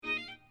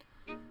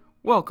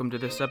Welcome to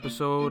this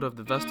episode of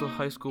the Vestal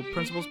High School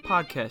Principals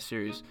Podcast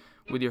Series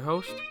with your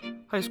host,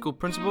 High School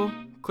Principal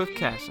Cliff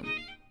Casson.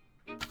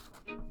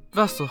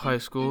 Vestal High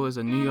School is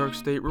a New York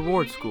State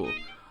reward school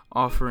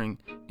offering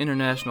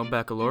International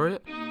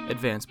Baccalaureate,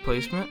 Advanced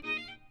Placement.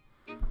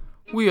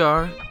 We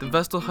are the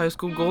Vestal High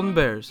School Golden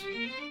Bears,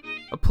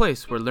 a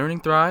place where learning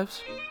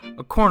thrives,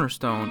 a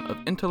cornerstone of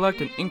intellect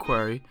and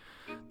inquiry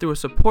through a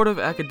supportive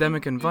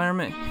academic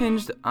environment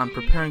hinged on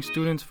preparing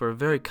students for a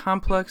very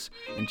complex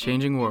and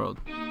changing world.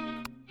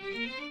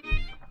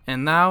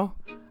 And now,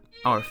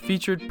 our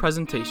featured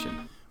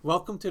presentation.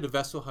 Welcome to the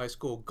Vestal High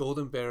School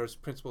Golden Bears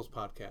Principals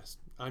Podcast.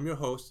 I'm your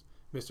host,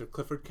 Mr.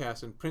 Clifford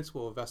Casson,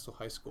 Principal of Vestal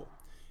High School.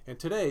 And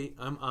today,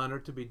 I'm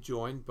honored to be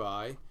joined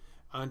by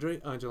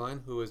Andre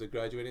Angeline, who is a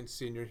graduating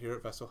senior here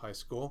at Vestal High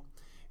School,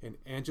 and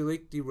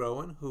Angelique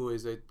DeRowan, who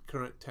is a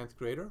current 10th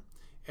grader,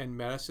 and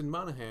Madison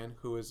Monahan,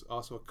 who is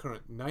also a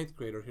current 9th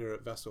grader here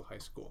at Vestal High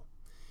School.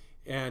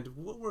 And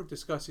what we're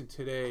discussing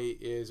today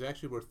is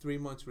actually we're 3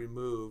 months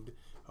removed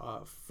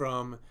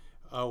from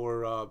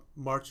our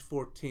March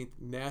 14th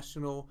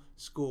National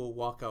School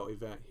Walkout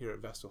event here at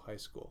Vestal High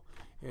School.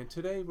 And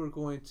today we're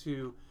going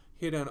to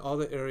hit on all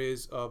the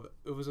areas of,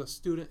 it was a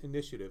student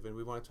initiative, and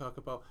we want to talk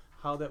about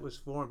how that was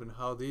formed and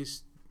how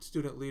these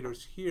student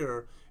leaders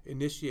here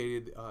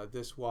initiated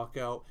this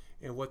walkout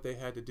and what they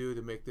had to do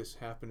to make this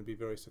happen and be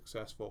very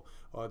successful.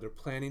 Their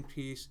planning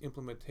piece,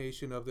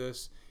 implementation of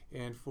this,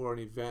 and for an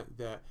event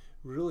that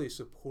really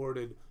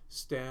supported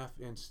staff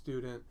and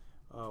student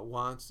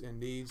wants and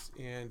needs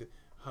and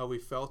how we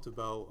felt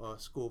about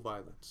school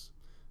violence.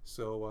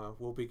 So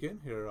we'll begin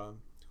here.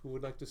 Who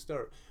would like to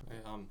start?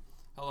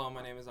 Hello,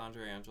 my name is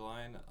Andre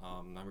Angeline.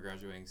 I'm a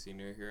graduating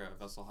senior here at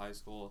Vestal High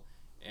School,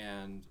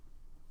 and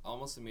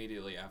almost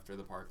immediately after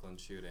the Parkland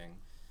shooting,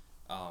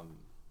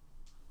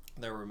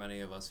 there were many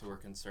of us who were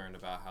concerned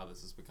about how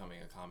this is becoming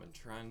a common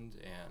trend,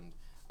 and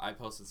I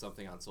posted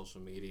something on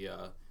social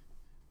media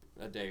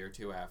a day or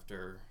two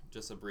after,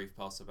 just a brief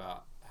post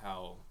about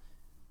how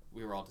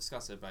we were all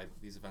disgusted by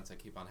these events that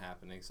keep on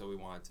happening, so we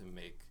wanted to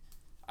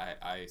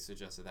I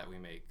suggested that we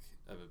make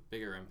a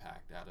bigger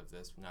impact out of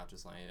this, not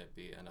just letting it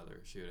be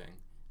another shooting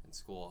in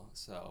school.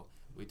 So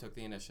we took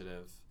the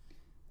initiative,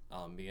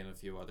 me and a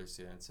few other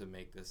students, to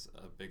make this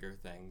a bigger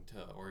thing,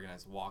 to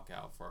organize a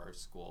walkout for our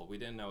school. We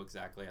didn't know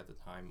exactly at the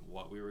time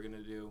what we were going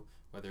to do,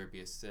 whether it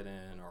be a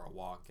sit-in or a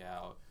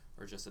walkout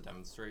or just a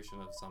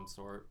demonstration of some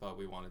sort, but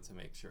we wanted to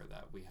make sure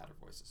that we had our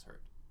voices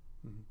heard.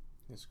 Mm-hmm.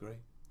 That's great.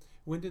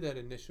 When did that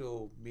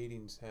initial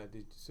meetings have?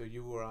 So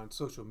you were on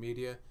social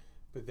media,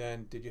 but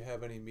then did you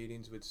have any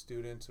meetings with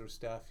students or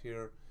staff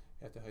here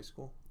at the high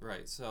school?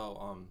 Right.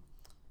 So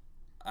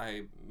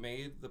I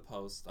made the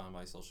post on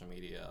my social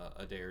media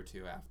a day or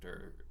two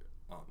after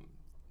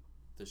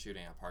the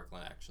shooting at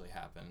Parkland actually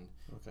happened.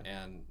 Okay.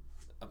 And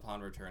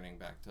upon returning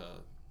back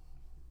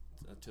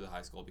to the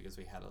high school, because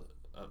we had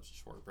a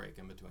short break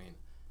in between,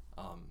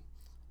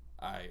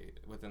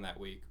 within that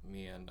week,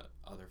 me and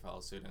other fellow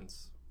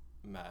students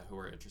met who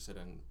were interested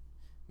in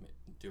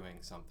doing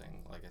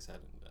something, like I said,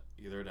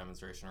 either a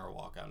demonstration or a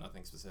walkout,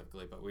 nothing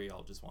specifically, but we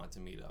all just wanted to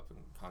meet up and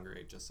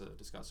congregate just to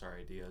discuss our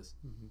ideas.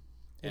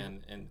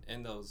 Mm-hmm. And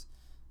in those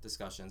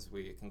discussions,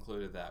 we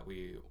concluded that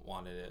we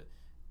wanted it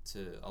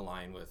to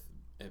align with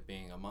it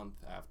being a month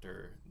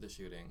after the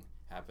shooting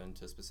happened,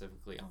 to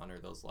specifically honor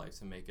those lives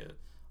and make it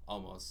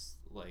almost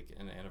like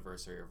an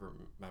anniversary of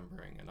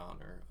remembering in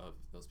honor of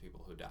those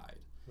people who died.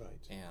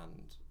 Right.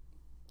 And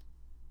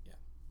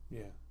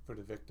yeah, for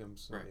the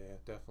victims. Right. Yeah,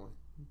 definitely.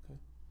 Okay.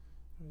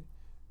 All right.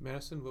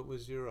 Madison, what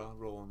was your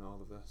role in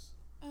all of this?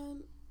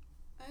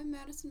 I'm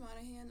Madison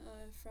Monahan,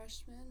 a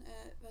freshman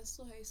at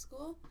Vestal High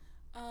School.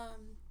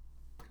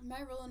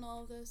 My role in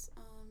all of this,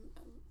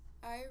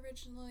 I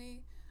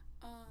originally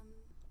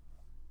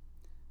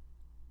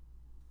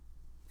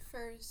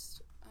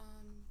first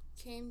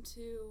came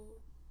to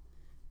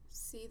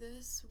see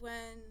this when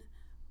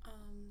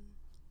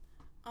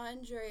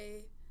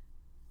Andre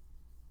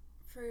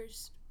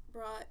first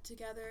brought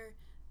together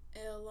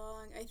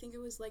I think it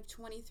was like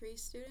 23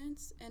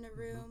 students in a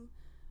room,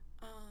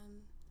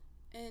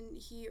 and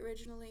he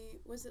originally,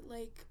 was it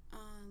like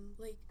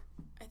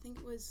I think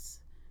it was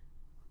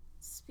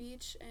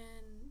speech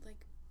and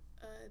like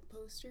a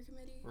poster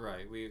committee?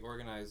 Right,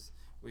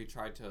 we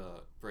tried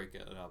to break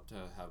it up to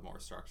have more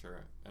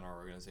structure in our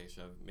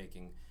organization,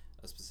 making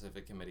a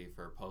specific committee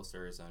for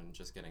posters and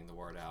just getting the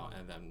word out,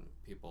 and then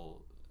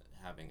people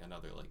having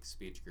another like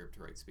speech group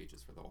to write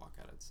speeches for the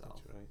walkout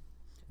itself. That's right.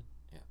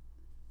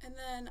 And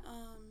then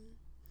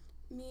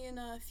me and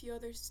a few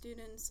other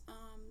students,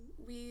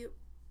 we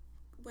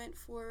went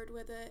forward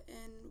with it,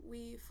 and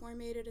we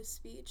formatted a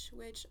speech,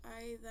 which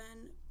I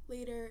then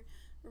later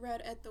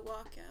read at the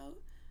walkout.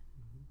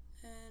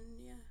 Mm-hmm. And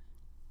yeah.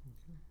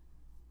 Okay.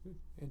 Good.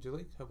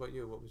 Angelique, how about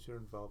you? What was your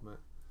involvement?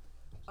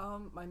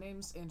 My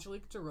name's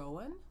Angelique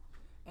DeRowan,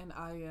 and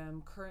I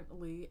am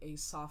currently a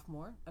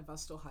sophomore at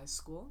Vestal High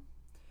School.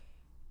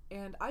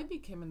 And I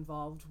became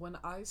involved when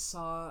I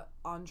saw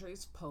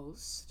Andre's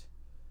post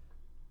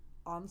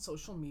on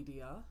social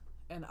media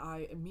and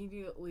I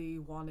immediately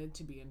wanted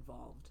to be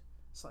involved.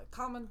 So I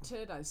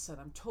commented, I said,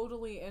 I'm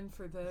totally in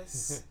for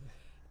this.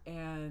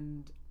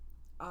 And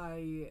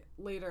I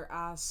later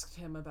asked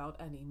him about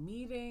any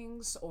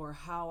meetings or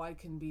how I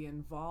can be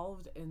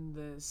involved in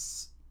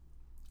this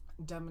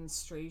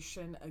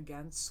demonstration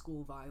against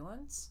school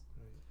violence.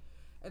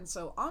 Right. And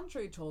so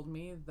Andre told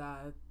me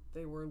that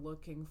they were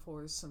looking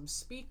for some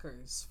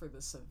speakers for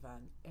this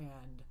event,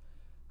 and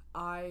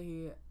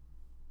I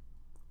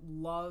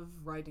love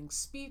writing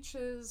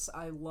speeches.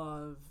 I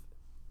love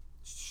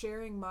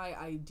sharing my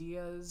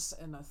ideas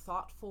in a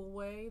thoughtful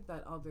way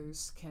that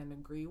others can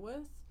agree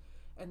with.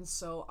 And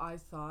so I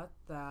thought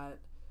that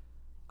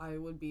I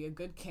would be a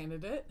good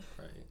candidate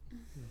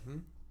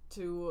Right.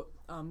 to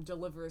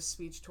deliver a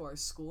speech to our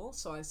school.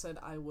 So I said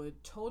I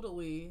would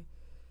totally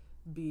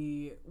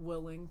be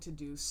willing to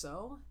do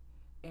so.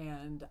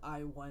 And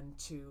I went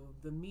to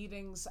the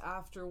meetings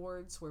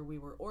afterwards where we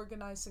were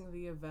organizing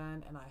the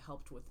event, and I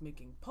helped with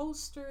making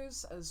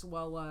posters as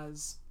well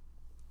as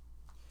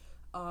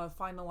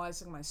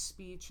finalizing my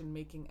speech and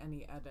making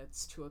any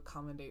edits to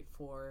accommodate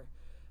for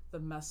the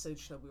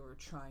message that we were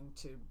trying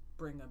to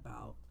bring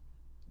about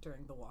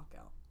during the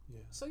walkout.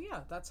 Yeah. So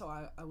yeah, that's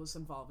how I was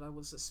involved. I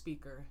was a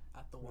speaker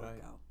at the walkout.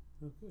 Right.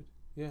 Oh, good.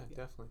 Yeah,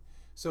 definitely.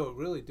 So it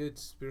really did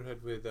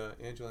spearhead with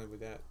Angeline with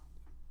that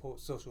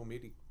social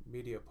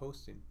media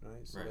posting,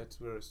 right? So Right. that's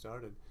where it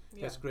started.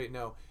 Yeah. That's great.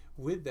 Now,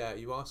 with that,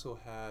 you also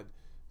had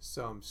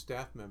some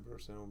staff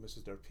members. I know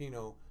Mrs.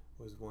 Darpino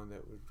was one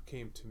that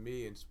came to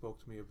me and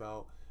spoke to me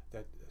about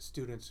that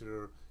students that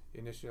are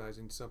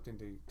initializing something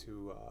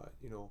to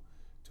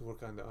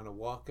work on a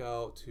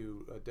walkout,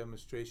 to a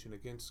demonstration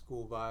against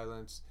school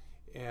violence.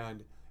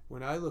 And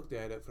when I looked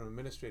at it from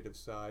administrative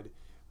side,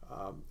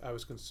 I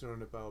was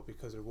concerned about,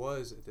 because there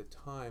was at the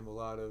time a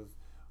lot of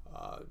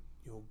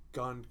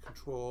gun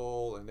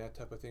control and that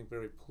type of thing,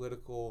 very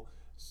political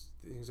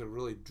things are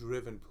really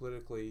driven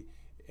politically.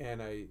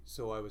 And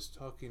so I was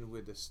talking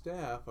with the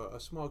staff, a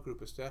small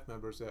group of staff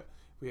members, that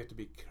we have to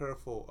be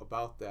careful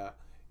about that,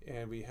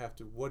 and we have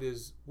to, what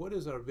is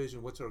our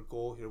vision, what's our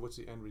goal here, what's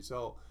the end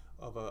result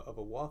of a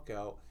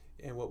walkout.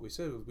 And what we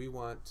said was we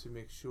want to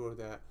make sure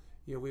that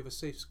we have a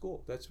safe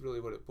school. That's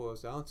really what it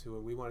boils down to,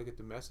 and we want to get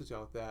the message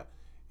out that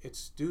it's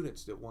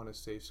students that want a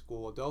safe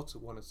school, adults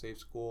that want a safe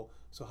school.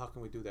 So how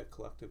can we do that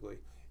collectively?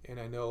 And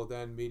I know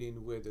then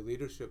meeting with the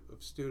leadership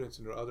of students,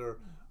 and there are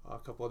a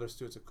couple other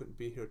students that couldn't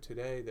be here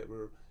today that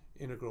were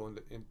integral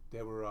in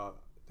that were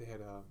they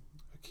had a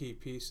key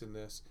piece in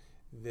this.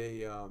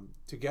 They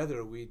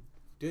together we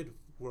did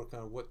work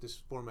on what this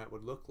format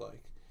would look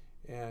like.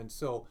 And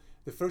so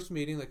the first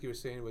meeting, like you were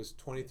saying, was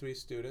 23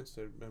 students.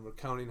 I remember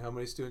counting how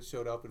many students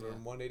showed up in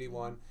room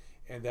 181.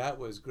 And that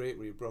was great,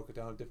 where you broke it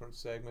down in different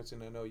segments,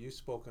 and I know you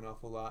spoke an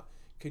awful lot.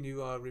 Can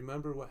you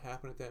remember what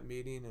happened at that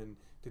meeting and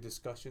the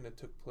discussion that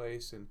took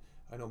place? And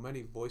I know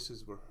many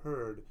voices were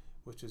heard,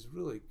 which is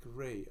really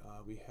great.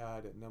 We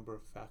had a number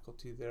of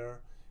faculty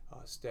there,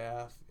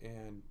 staff,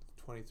 and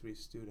 23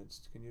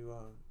 students. Can you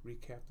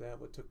recap that,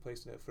 what took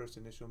place in that first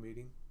initial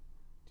meeting?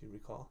 Do you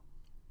recall?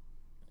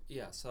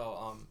 Yeah,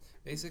 so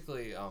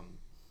basically,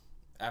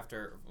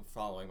 after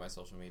following my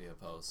social media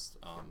post,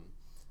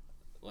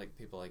 like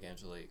people like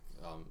Angelique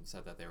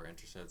said that they were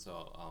interested,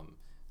 so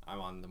I'm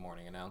on the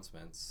morning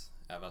announcements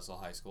at Vestal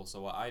High School.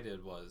 So what I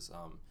did was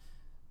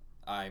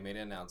I made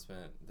an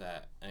announcement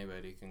that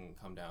anybody can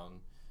come down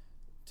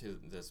to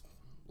this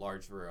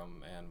large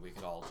room, and we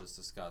could all just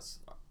discuss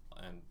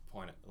and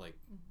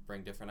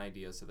bring different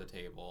ideas to the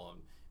table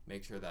and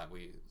make sure that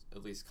we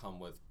at least come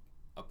with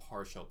a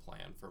partial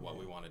plan for what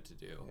we wanted to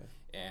do.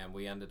 And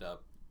we ended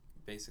up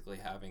basically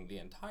having the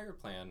entire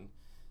plan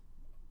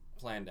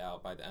planned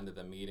out by the end of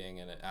the meeting,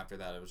 and after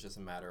that it was just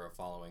a matter of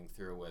following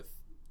through with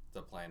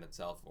the plan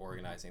itself,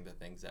 organizing the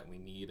things that we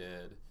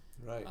needed,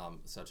 right?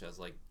 Such as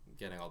like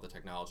getting all the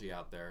technology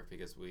out there,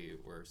 because we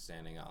were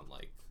standing on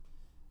like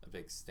a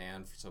big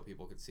stand so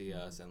people could see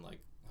us, and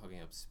like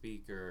hooking up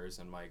speakers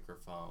and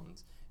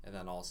microphones, and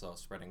then also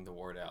spreading the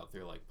word out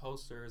through like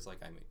posters. Like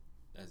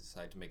I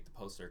decided to make the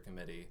poster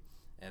committee,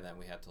 and then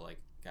we had to like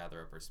gather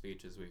up our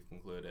speeches we've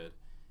concluded.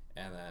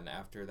 And then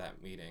after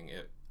that meeting,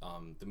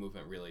 the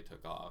movement really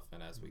took off,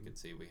 and as we could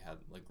see, we had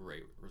a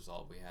great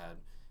result. We had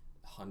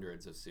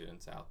hundreds of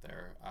students out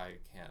there. I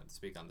can't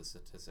speak on the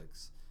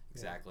statistics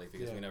exactly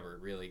because we never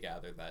really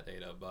gathered that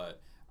data,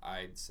 but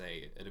I'd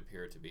say it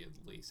appeared to be at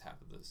least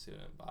half of the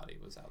student body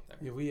was out there.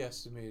 Yeah, we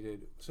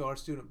estimated, so our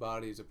student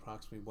body is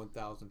approximately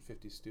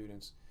 1,050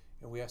 students,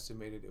 and we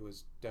estimated it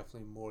was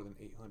definitely more than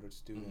 800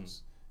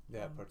 students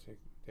that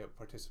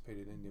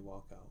participated in the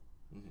walkout.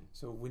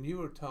 So when you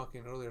were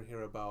talking earlier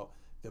here about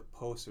the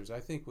posters, I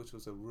think which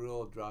was a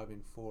real driving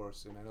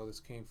force, and I know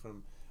this came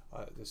from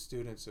the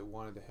students that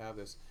wanted to have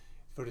this,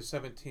 for the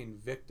 17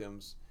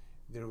 victims,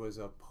 there was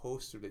a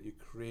poster that you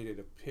created,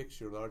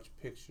 a large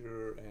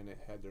picture, and it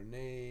had their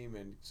name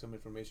and some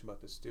information about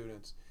the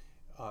students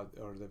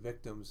or the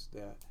victims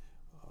that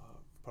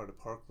part of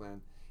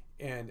Parkland.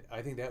 And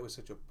I think that was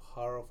such a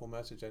powerful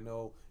message. I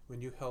know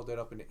when you held that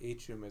up in the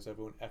atrium as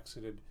everyone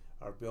exited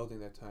our building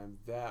that time,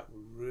 that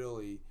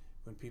really,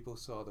 when people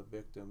saw the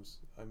victims,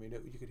 I mean,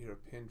 you could hear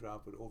a pin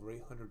drop, but over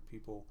 800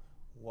 people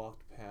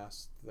walked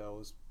past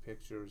those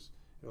pictures,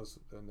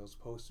 and those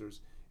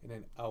posters, and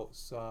then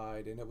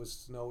outside, and it was a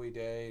snowy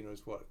day, and it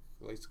was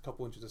at least a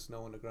couple inches of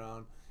snow on the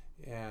ground,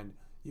 and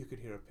you could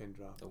hear a pin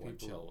drop. The wind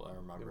chill, I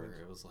remember,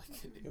 it was like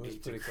it was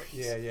 8 pretty cool.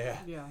 degrees.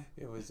 Yeah.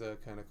 It was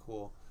kind of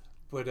cool,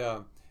 but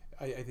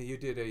I think you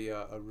did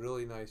a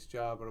really nice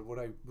job. And what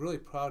I'm really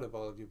proud of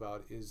all of you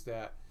about is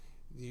that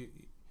you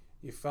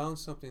found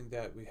something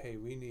that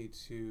we need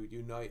to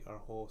unite our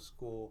whole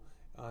school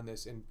on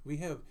this, and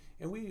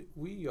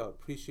we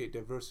appreciate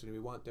diversity. We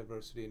want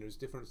diversity, and there's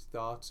different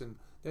thoughts, and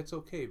that's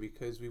okay,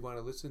 because we want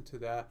to listen to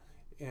that,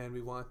 and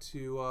we want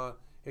to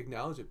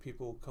acknowledge that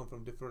people come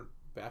from different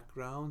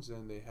backgrounds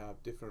and they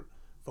have different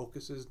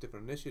focuses,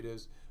 different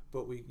initiatives,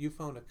 but you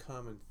found a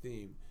common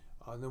theme.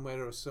 No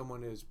matter if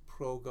someone is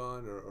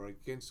pro-gun or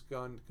against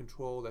gun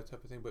control, that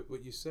type of thing. But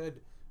what you said,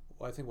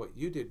 I think what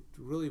you did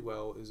really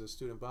well as a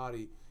student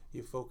body,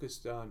 you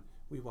focused on,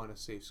 we want a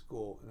safe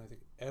school, and I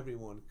think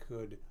everyone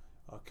could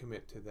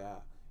commit to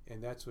that.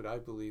 And that's what I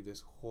believe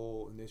this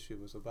whole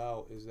initiative was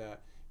about, is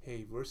that,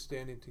 hey, we're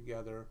standing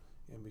together,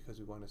 and because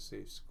we want a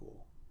safe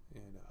school.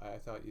 And I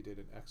thought you did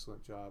an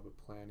excellent job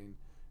of planning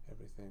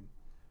everything.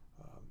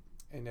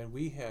 And then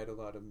we had a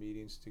lot of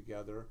meetings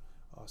together,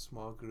 a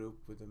small group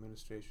with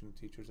administration,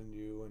 teachers, and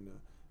you, and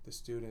the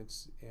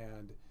students,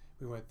 and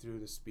we went through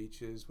the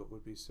speeches, what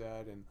would be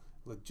said, and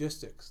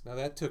logistics. Now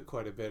that took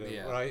quite a bit,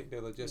 right?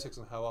 The logistics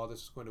and how all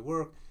this was going to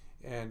work.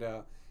 And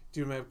do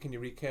you remember? Can you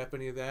recap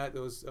any of that?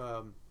 Those,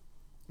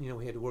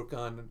 we had to work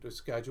on the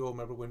schedule.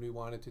 Remember when we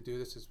wanted to do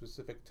this at a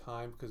specific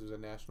time because it was a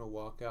national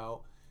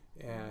walkout,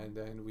 and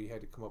then we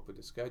had to come up with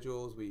the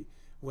schedules. We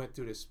went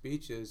through the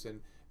speeches,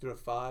 and there were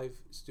 5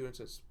 students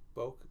that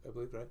spoke, I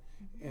believe, right?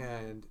 Mm-hmm.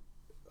 And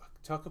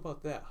talk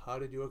about that. How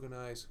did you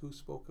organize? Who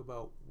spoke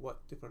about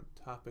what different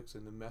topics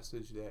and the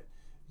message that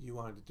you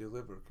wanted to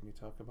deliver? Can you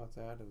talk about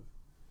that, of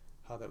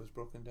how that was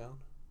broken down?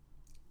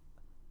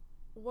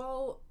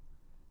 Well,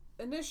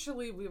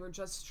 initially we were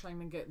just trying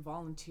to get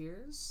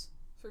volunteers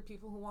for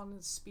people who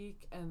wanted to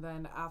speak, and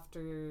then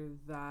after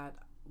that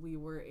we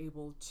were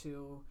able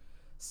to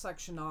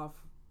section off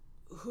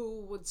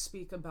who would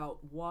speak about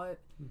what.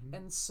 Mm-hmm.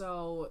 And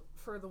so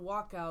for the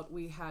walkout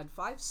we had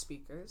 5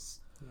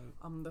 speakers.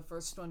 Right. The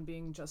first one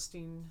being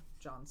Justine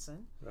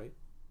Johnson. Right.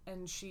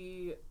 And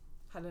she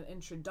had an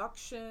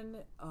introduction.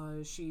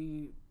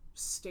 She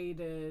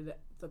stated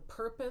the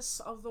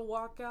purpose of the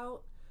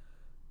walkout,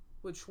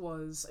 which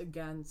was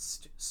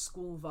against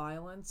school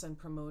violence and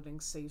promoting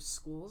safe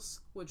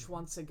schools, which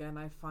once again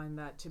I find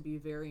that to be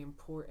very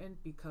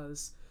important,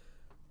 because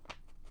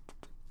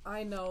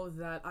I know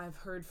that I've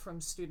heard from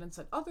students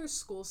at other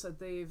schools that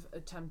they've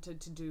attempted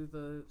to do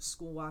the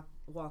school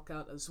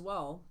walkout as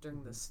well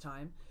during this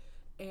time.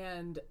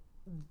 And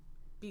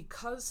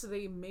because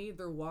they made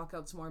their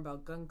walkouts more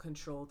about gun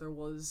control, there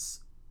was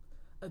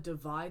a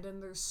divide in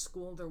their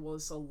school. There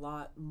was a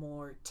lot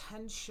more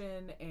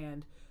tension,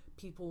 and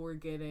people were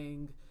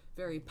getting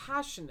very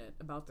passionate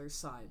about their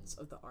sides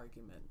of the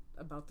argument,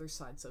 about their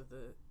sides of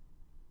the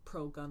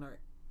pro-gun or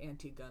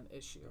anti-gun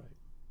issue. Right.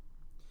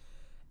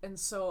 And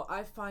so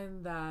I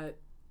find that,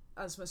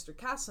 as Mr.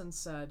 Casson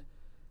said,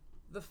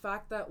 the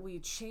fact that we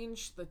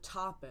changed the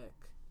topic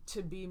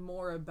to be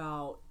more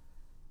about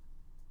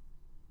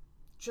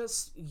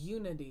just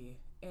unity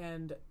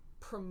and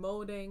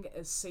promoting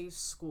a safe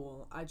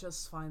school, I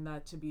just find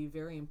that to be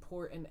very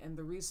important, and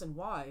the reason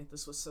why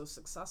this was so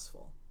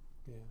successful.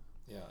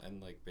 Yeah,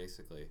 and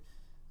basically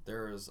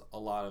there's a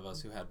lot of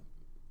us who had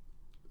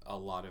a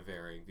lot of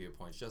varying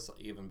viewpoints, just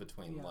even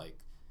between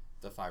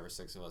the 5 or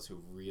 6 of us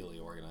who really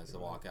organized the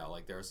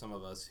walkout. There are some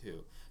of us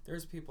who,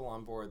 there's people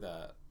on board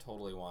that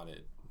totally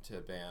wanted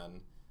to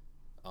ban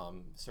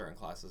certain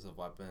classes of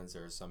weapons.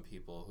 There are some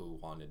people who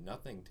wanted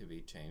nothing to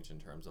be changed in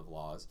terms of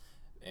laws.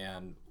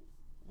 And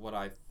what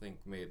I think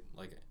made,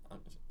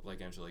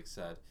 like Angelique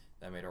said,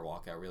 that made our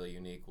walkout really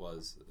unique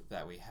was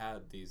that we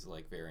had these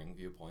varying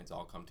viewpoints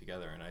all come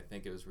together. And I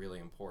think it was really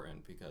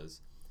important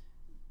because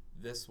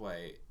this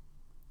way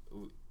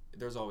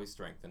there's always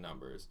strength in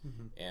numbers.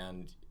 Mm-hmm.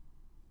 And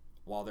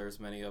while there's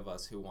many of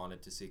us who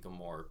wanted to seek a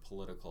more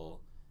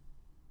political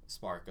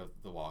spark of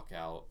the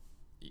walkout,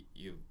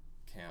 you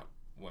can't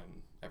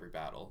win every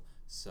battle.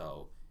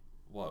 So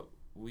what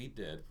we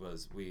did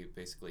was we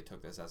basically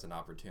took this as an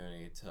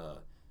opportunity to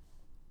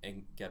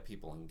get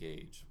people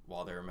engaged.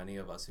 While there are many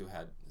of us who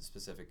had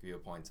specific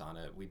viewpoints on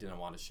it, we didn't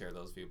want to share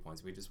those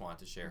viewpoints. We just wanted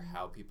to share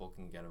how people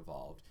can get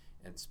involved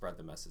and spread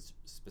the message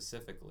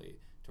specifically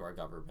to our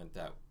government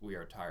that we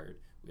are tired.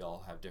 We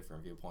all have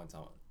different viewpoints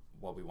on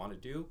what we want to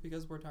do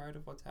because we're tired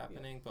of what's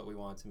happening, but we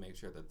wanted to make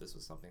sure that this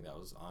was something that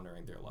was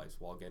honoring their lives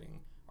while getting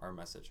our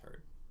message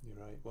heard.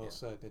 You're right. Well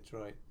said. That's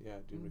right. Yeah,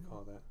 I do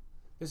recall that.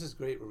 This is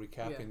great. We're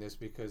recapping this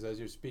because as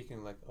you're speaking,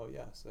 oh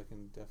yes, I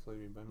can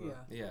definitely remember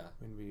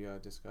when we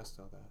discussed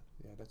all that.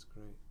 Yeah, that's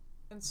great.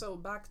 And so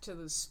back to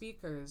the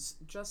speakers,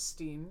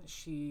 Justine,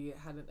 she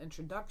had an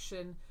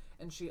introduction,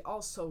 And she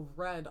also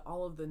read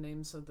all of the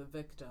names of the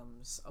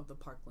victims of the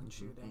Parkland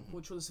shooting,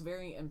 which was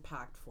very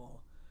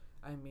impactful.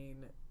 I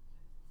mean,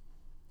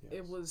 Yes.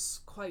 it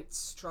was quite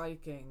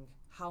striking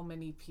how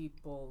many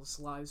people's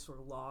lives were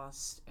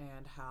lost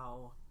and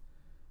how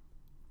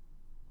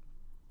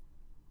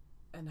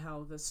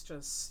this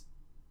just,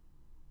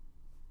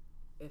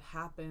 it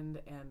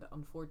happened, and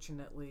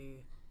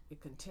unfortunately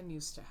it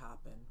continues to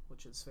happen,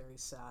 which is very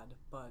sad.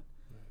 But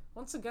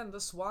once again,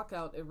 this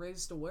walkout, it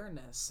raised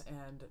awareness,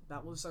 and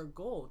that was our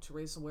goal, to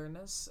raise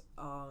awareness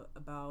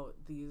about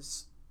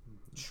these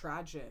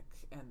tragic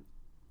and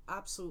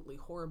absolutely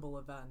horrible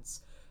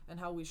events and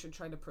how we should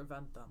try to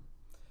prevent them.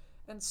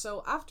 And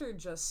so after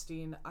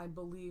Justine, I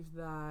believe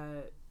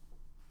that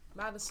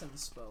Madison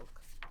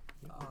spoke.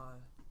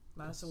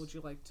 Madison, would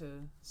you like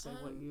to say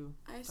what you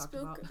I talked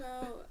spoke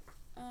about?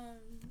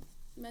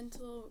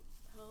 mental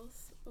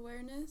health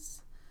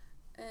awareness,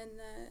 and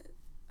that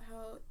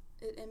how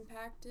it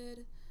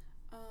impacted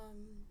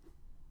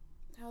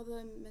how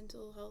the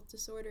mental health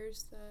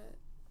disorders that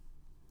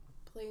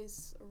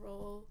plays a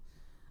role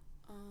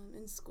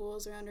in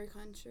schools around our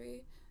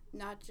country,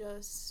 not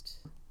just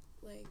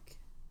like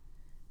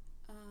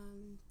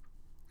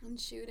in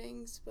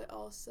shootings, but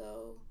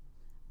also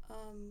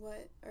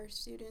what our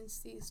students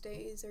these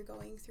days are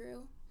going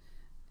through,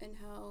 and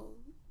how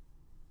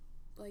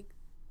like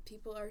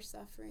people are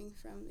suffering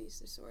from these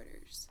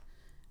disorders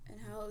and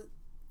how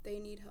they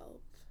need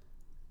help.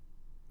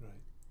 Right.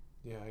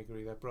 Yeah, I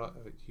agree. That brought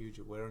a huge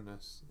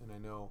awareness, and I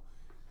know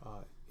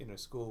in a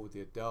school with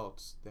the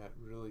adults, that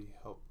really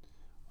helped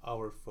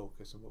our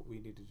focus on what we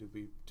need to do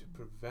to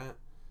prevent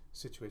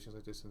situations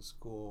like this in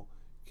school.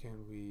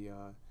 Can we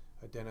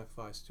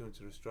identify students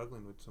that are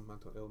struggling with some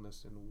mental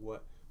illness, and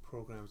what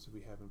programs do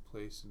we have in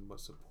place, and what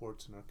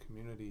supports in our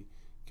community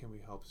can we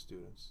help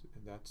students?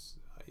 And that's,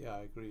 yeah,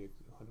 I agree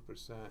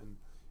 100%. And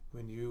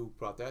when you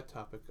brought that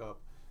topic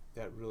up,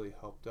 that really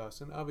helped us.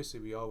 And obviously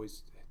we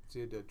always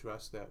did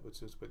address that with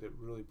students, but it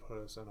really put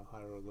us on a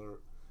higher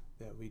alert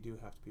that we do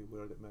have to be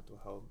aware that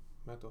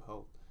mental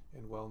health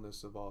and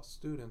wellness of all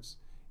students,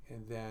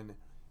 and then,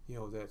 you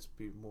know, that's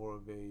be more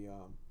of a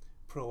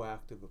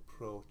proactive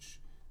approach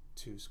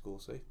to school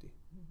safety.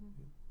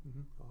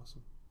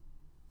 Awesome.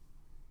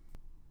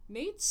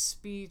 Nate's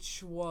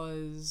speech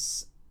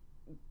was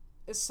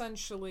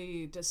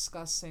essentially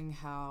discussing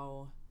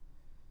how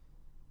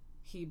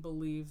he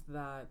believed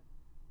that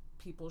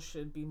people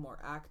should be more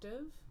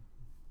active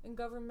in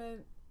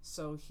government.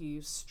 So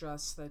he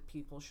stressed that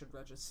people should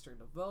register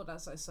to vote,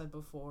 as I said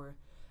before,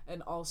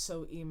 and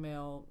also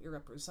email your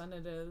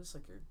representatives,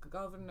 like your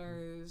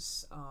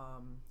governors,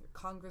 your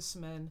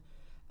congressmen,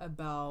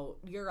 about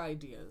your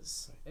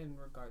ideas in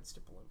regards to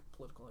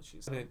political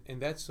issues.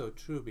 And that's so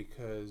true,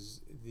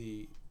 because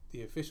the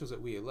officials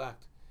that we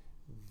elect,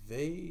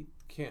 they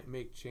can't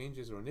make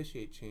changes or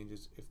initiate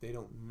changes if they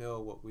don't know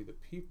what we the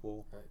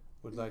people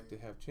would like to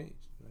have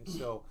changed. Right?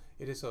 So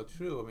it is so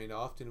true. I mean,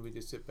 often we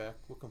just sit back,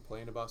 we'll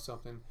complain about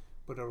something,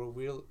 but are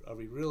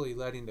we really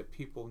letting the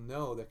people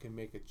know that can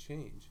make a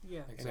change? Yeah,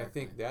 exactly. And I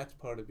think that's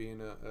part of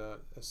being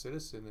a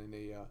citizen and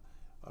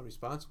a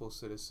responsible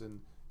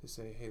citizen, to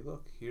say, hey,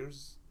 look,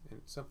 here's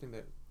something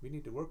that we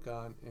need to work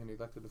on, and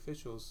elected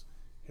officials,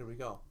 here we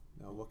go.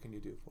 Now, what can you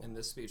do for? And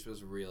this speech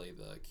was really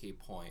the key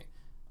point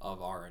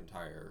of our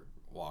entire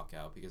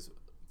walkout, because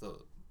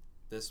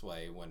this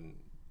way, when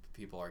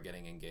people are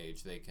getting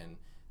engaged, they can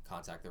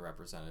contact their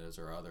representatives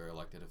or other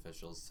elected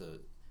officials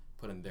to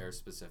put in their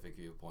specific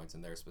viewpoints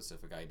and their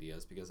specific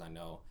ideas, because I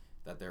know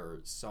that there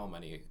are so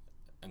many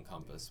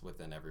encompassed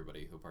within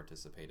everybody who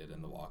participated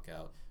in the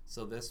walkout.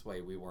 So this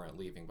way we weren't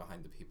leaving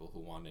behind the people who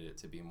wanted it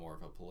to be more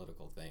of a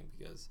political thing,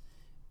 because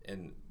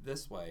in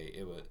this way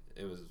it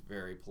was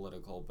very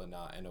political, but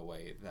not in a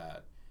way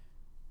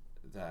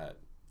that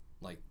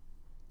like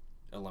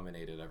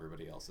eliminated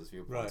everybody else's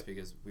viewpoints, Right.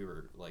 because we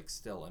were like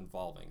still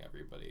involving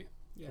everybody.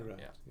 Yeah.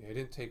 Correct. Yeah, it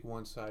didn't take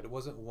one side. It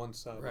wasn't one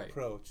side Right.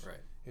 approach.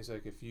 Right. It's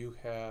like, if you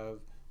have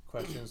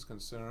questions,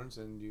 concerns,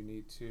 and you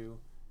need to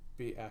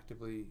be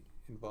actively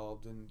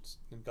involved in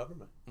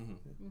government.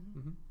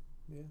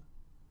 Yeah,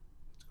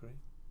 that's great.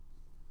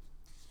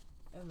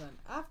 And then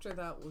after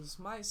that was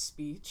my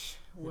speech,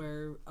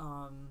 where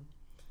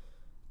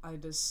I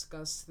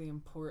discussed the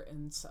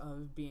importance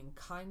of being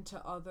kind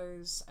to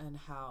others and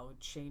how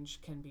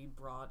change can be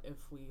brought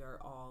if we are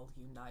all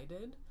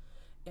united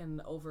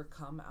and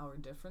overcome our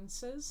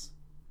differences.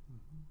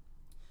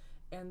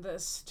 And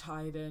this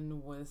tied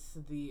in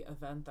with the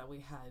event that we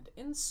had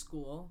in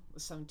school, the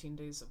 17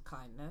 Days of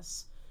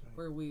Kindness,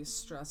 where we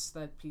stressed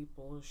that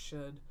people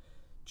should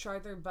try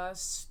their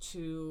best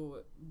to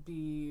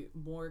be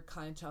more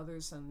kind to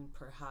others than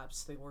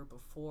perhaps they were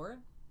before.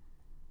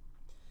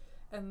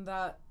 And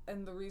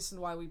the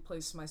reason why we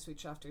placed my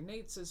speech after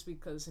Nate's is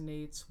because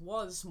Nate's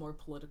was more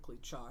politically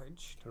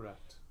charged.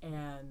 Correct.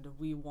 And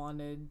we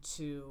wanted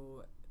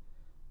to,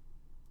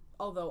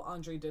 although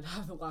Andre did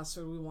have the last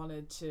word, we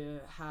wanted to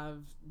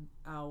have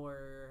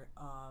our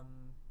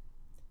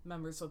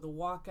members of the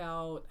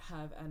walkout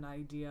have an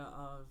idea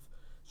of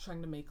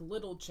trying to make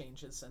little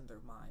changes in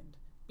their mind.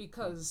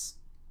 because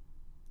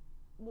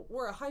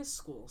we're a high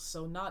school,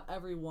 so not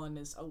everyone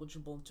is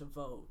eligible to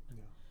vote.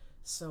 Yeah.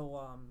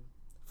 So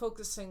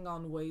focusing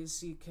on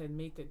ways you can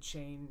make a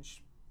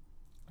change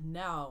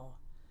now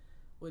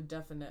would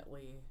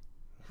definitely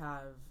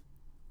have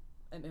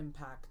an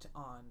impact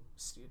on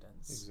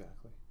students.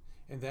 Exactly.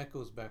 And that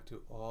goes back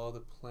to all the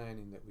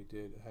planning that we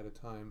did ahead of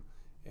time,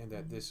 and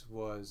that this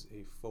was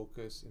a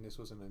focus, and this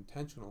was an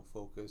intentional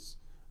focus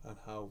on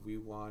how we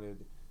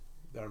wanted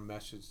our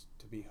message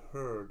to be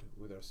heard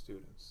with our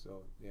students.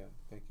 So yeah,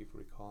 thank you for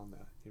recalling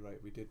that. You're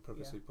right. We did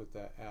purposely put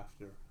that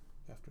after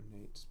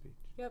Nate's speech.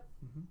 Yep.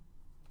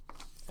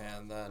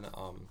 And then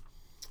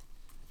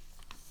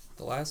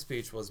the last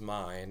speech was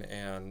mine,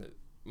 and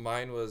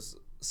mine was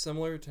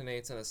similar to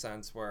Nate's in a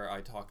sense where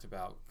I talked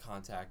about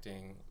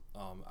contacting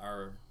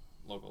our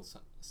local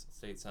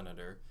state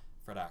senator,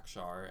 Fred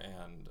Akshar,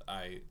 and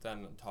I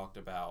then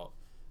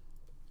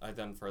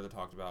further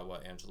talked about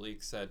what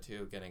Angelique said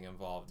too, getting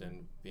involved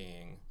in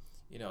being,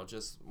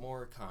 just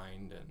more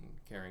kind and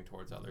caring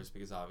towards others,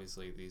 because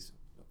obviously these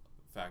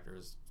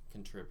factors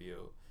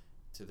contribute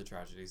to the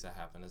tragedies that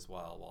happen as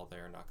well, while they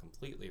are not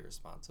completely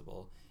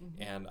responsible.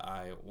 And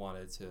I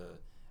wanted to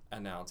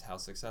announce how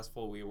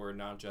successful we were,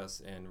 not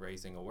just in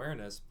raising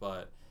awareness,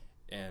 but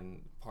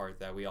in part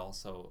that we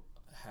also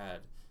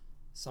had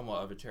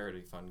somewhat of a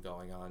charity fund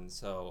going on.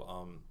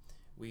 So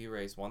we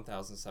raised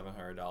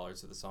 $1,700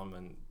 to the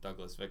Solomon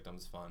Douglas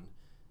Victims Fund.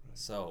 Right.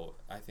 So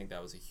I think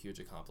that was a huge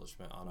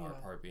accomplishment on our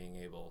part, being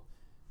able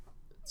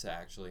to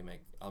actually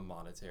make a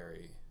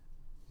monetary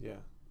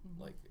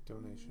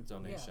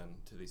donation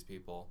to these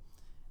people.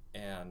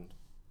 And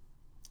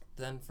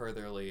then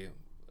furtherly,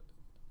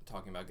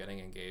 talking about getting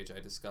engaged, I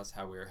discussed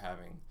how we were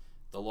having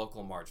the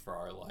local March for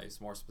Our Lives,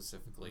 more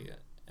specifically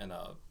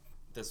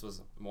this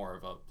was more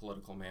of a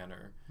political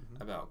manner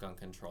about gun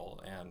control,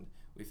 and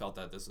we felt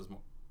that this was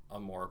a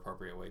more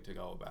appropriate way to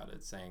go about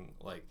it, saying,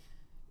 like,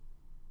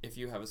 if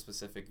you have a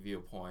specific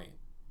viewpoint,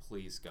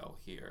 please go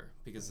here,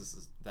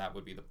 because that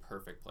would be the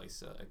perfect place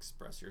to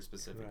express your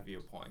specific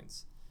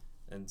viewpoints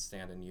and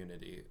stand in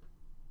unity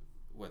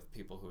with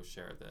people who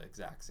share the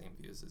exact same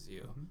views as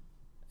you.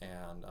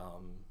 And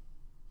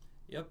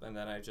and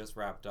then I just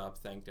wrapped up,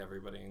 thanked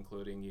everybody,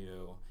 including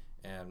you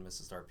and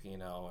Mrs.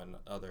 Darpino and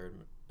other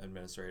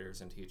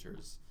administrators and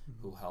teachers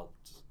who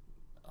helped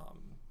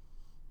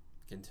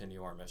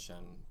continue our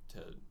mission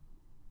to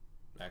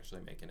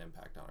actually make an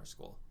impact on our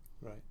school.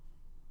 Right.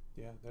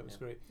 Yeah, that was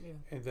great. Yeah.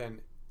 And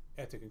then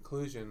at the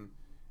conclusion,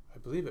 I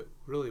believe it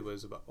really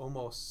was about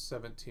almost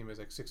 17, it was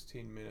like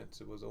 16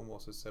 minutes. It was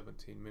almost a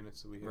 17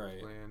 minutes that we had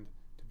planned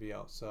to be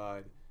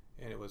outside,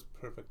 and it was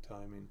perfect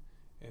timing.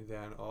 And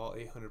then all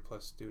 800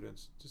 plus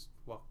students just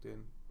walked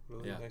in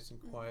really nice and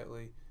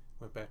quietly,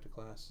 went back to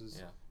classes.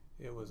 Yeah.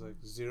 It was like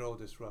zero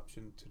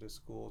disruption to the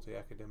school, to the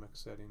academic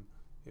setting.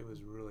 It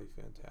was really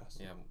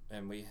fantastic. Yeah,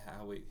 and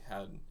how we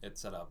had it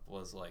set up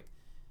was like,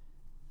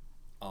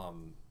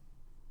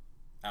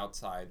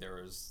 outside there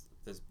was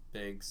this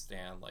big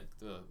stand, like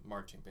the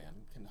marching band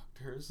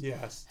conductors.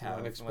 Yes,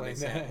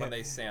 when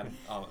they stand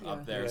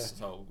up there.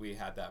 So we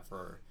had that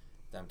for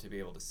them to be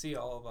able to see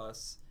all of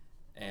us,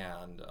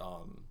 and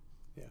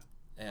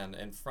and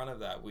in front of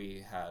that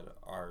we had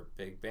our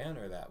big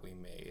banner that we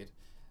made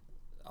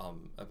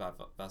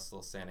about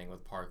Vestal standing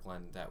with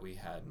Parkland, that we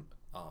had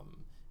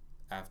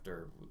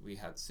after we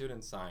had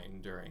students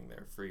sign during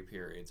their free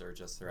periods or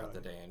just throughout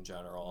the day in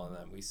general, and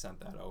then we sent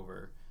that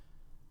over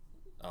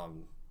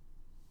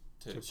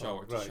to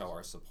show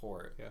our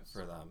support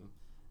for them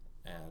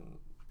and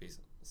be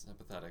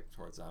sympathetic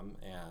towards them.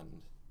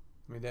 And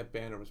I mean, that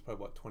banner was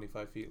probably about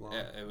 25 feet long.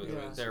 Yeah, it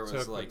was. There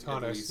was like a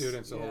ton of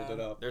students to hold it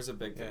up. There's a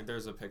big.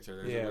 There's a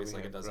picture. There's at least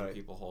like a dozen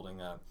people holding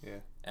that. Yeah.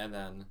 And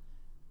then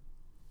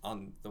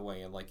on the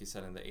way in, like you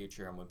said, in the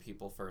atrium, when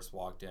people first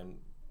walked in,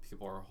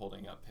 people were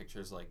holding up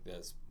pictures like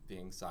this,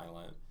 being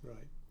silent,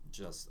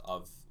 just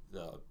of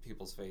the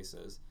people's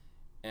faces.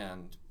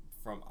 And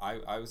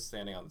I was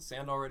standing on the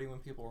stand already when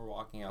people were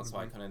walking out, so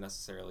I couldn't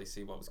necessarily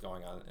see what was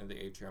going on in the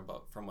atrium.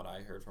 But from what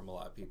I heard from a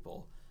lot of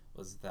people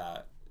was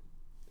that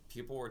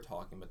people were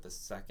talking, but the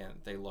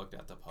second they looked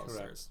at the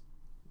posters,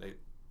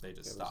 they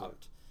just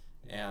stopped.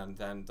 And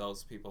then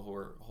those people who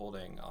were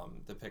holding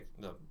the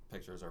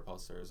pictures or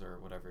posters or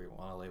whatever you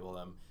want to label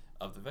them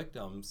of the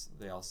victims,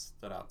 they all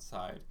stood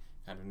outside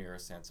kind of near a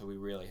stand. So we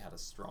really had a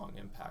strong,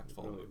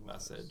 impactful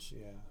message.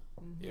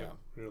 Yeah, it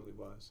really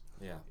was.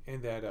 Yeah.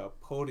 And that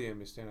podium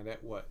you're standing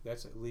at,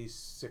 that's at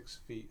least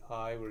 6 feet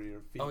high where your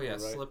feet were, right?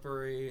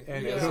 Slippery.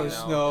 And it was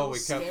snow. We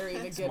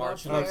kept our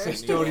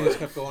custodians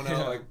kept going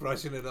out, like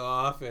brushing it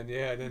off, and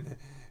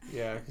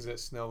because that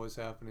snow was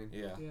happening.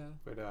 Yeah.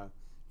 But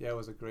it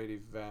was a great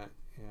event,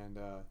 and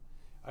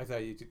I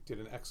thought you did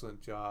an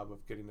excellent job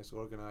of getting this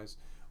organized.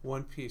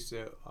 One piece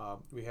that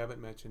we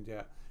haven't mentioned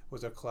yet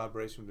was our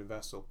collaboration with the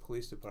Vestal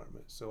Police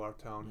Department. So our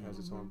town has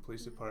its own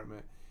police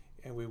department,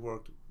 and we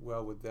worked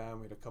well with them.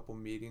 We had a couple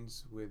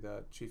meetings with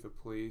chief of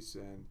police,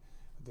 and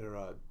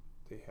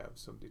they have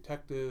some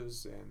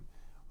detectives, and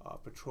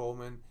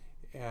patrolmen.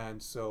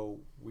 And so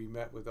we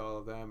met with all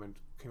of them and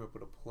came up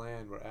with a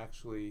plan where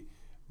actually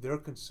their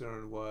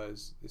concern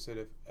was, they said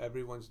if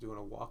everyone's doing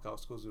a walkout,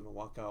 school's doing a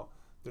walkout,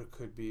 there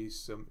could be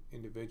some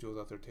individuals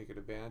out there taking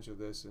advantage of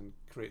this and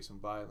create some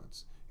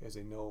violence, as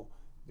they know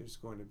there's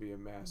going to be a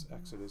mass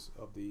exodus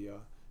of the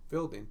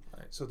building.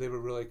 Right. So they were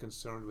really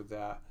concerned with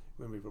that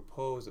when we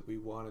proposed that we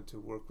wanted to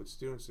work with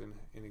students and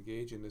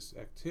engage in this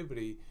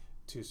activity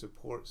to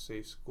support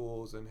safe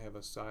schools and have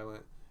a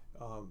silent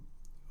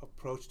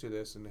approach to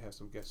this, and have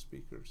some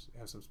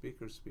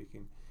speakers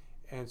speaking.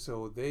 And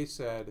so they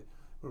said,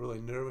 we're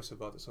really nervous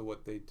about this. So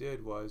what they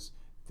did was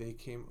they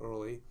came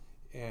early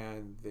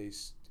and they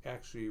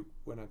actually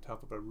went on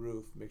top of a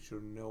roof, make sure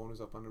no one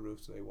was up on the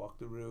roof. So they walked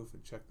the roof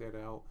and checked that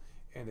out,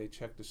 and they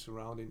checked the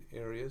surrounding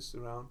areas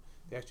around.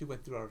 They actually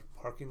went through our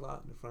parking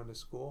lot in the front of the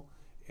school,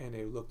 and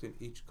they looked in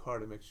each car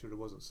to make sure there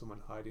wasn't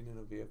someone hiding in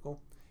a vehicle.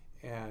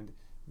 And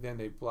then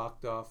they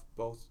blocked off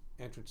both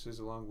entrances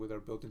along with our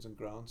buildings and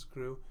grounds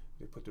crew.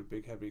 They put their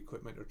big heavy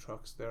equipment or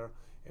trucks there,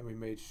 and we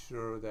made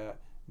sure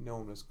that no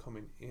one was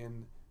coming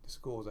in the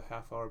school. It was a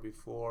half hour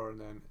before and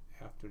then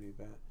after the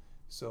event.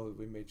 So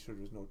we made sure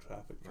there's no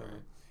traffic coming.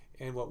 Right.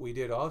 And what we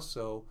did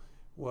also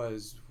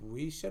was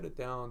we shut it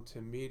down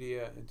to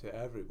media and to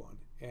everyone.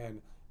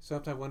 And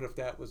sometimes I wonder if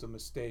that was a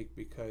mistake,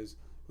 because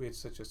we had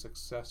such a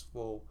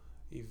successful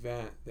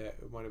event that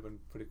it might have been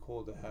pretty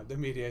cool to have the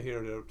media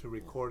here to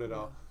record it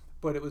all.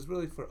 But it was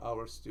really for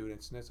our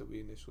students, and that's what we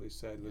initially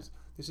said, was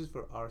this is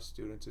for our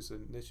students. It's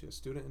a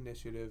student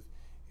initiative,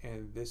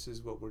 and this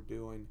is what we're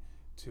doing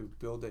to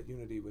build that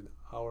unity with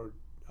our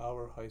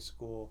high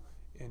school,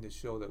 and to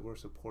show that we're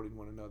supporting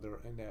one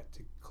another, and that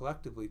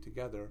collectively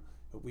together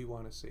that we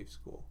want a safe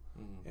school.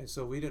 And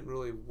so we didn't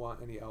really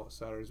want any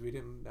outsiders. We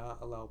did not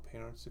allow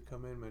parents to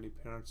come in. Many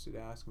parents did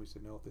ask, and we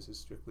said, no, this is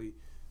strictly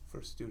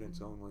for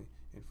students only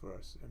and for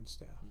us and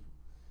staff.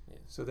 Yeah.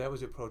 So that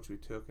was the approach we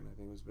took, and I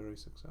think it was very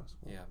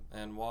successful. Yeah,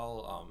 and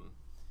while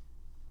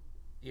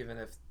even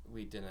if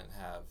we didn't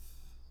have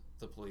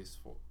the police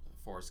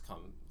force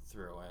come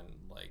through and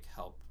like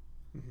help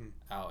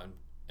out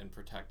and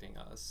protecting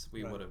us,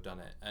 we would have done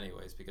it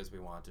anyways, because we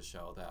wanted to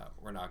show that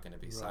we're not going to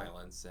be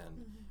silenced,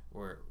 and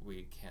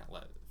we can't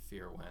let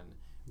fear win.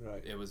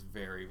 Right. It was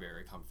very,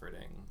 very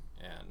comforting,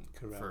 and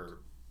Correct.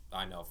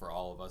 I know for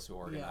all of us who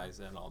organized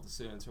it and all the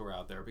students who were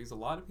out there, because a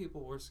lot of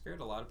people were scared.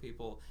 A lot of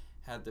people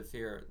had the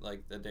fear,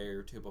 like the day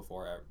or two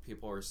before,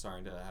 people were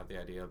starting to have the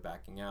idea of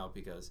backing out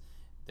because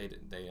they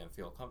didn't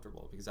feel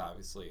comfortable, because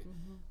obviously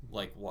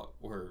like what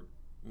we're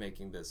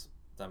making this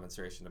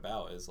demonstration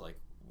about is like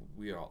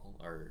we all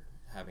are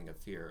having a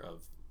fear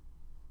of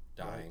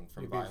dying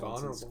from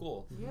violence in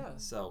school.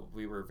 So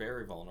we were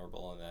very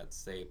vulnerable in that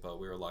state, but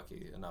we were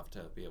lucky enough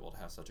to be able to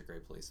have such a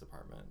great police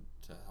department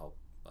to help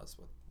us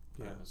with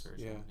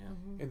demonstration.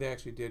 And they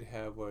actually did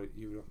have, what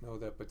you don't know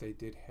that, but they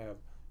did have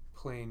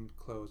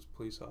plainclothes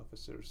police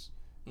officers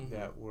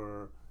that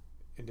were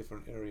in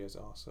different areas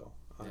also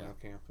on our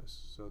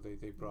campus. So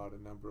they brought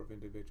a number of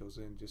individuals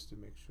in just to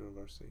make sure of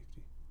our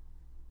safety.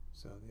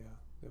 So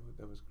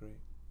that was great.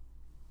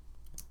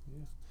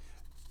 Yeah.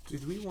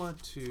 Did we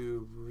want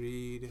to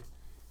read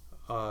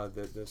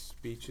the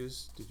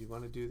speeches? Did you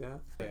want to do that?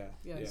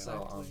 Yeah, exactly.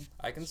 So,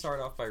 I can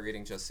start off by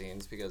reading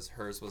Justine's, because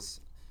hers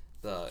was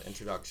the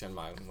introduction,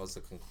 mine was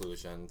the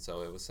conclusion,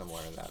 so it was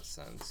similar in that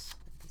sense.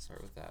 I can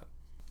start with that.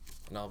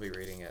 And I'll be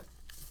reading it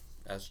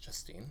as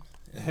Justine.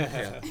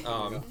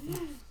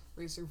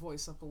 Raise your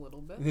voice up a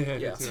little bit.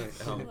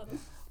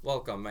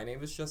 Welcome, my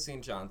name is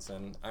Justine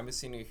Johnson. I'm a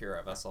senior here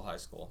at Vestal High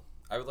School.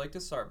 I would like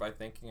to start by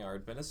thanking our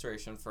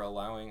administration for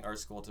allowing our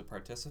school to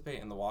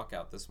participate in the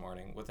walkout this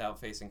morning without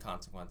facing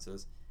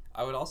consequences.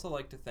 I would also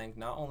like to thank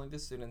not only the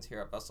students here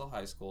at Vestal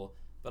High School,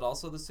 but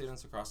also the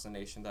students across the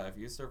nation that have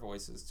used their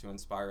voices to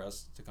inspire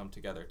us to come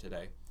together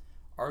today.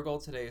 Our goal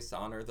today is to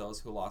honor those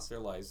who lost their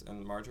lives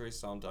in Marjory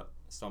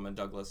Stoneman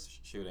Douglas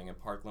shooting in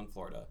Parkland,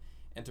 Florida,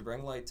 and to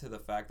bring light to the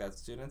fact that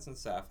students and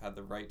staff had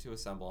the right to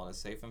assemble in a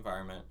safe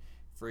environment,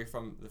 free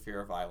from the fear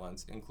of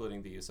violence,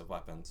 including the use of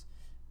weapons.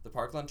 The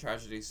Parkland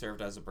tragedy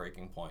served as a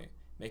breaking point,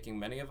 making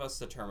many of us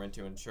determined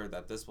to ensure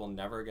that this will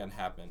never again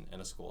happen in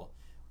a school.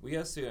 We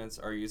as students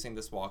are using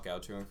this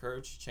walkout to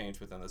encourage change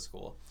within the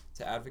school,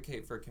 to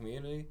advocate for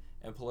community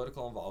and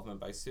political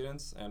involvement by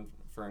students, and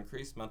for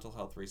increased mental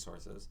health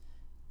resources.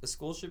 The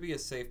school should be a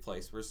safe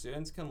place where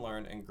students can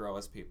learn and grow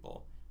as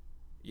people.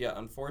 Yet,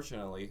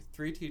 unfortunately,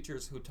 3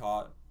 teachers who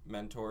taught,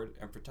 mentored,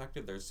 and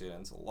protected their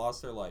students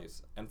lost their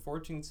lives, and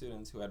 14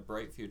 students who had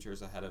bright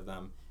futures ahead of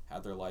them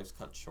had their lives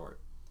cut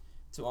short.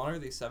 To honor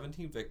these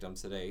 17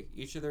 victims today,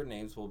 each of their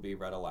names will be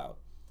read aloud.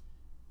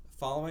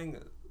 Following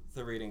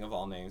the reading of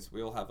all names,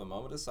 we will have a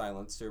moment of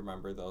silence to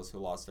remember those who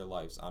lost their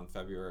lives on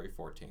February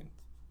 14th.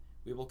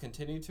 We will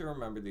continue to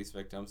remember these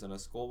victims in a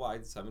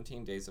school-wide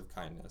 17 days of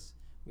kindness.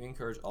 We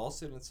encourage all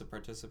students to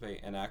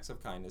participate in acts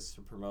of kindness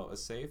to promote a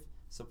safe,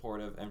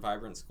 supportive, and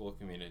vibrant school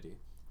community.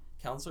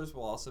 Counselors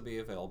will also be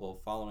available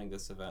following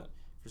this event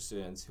for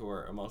students who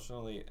are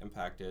emotionally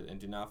impacted and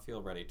do not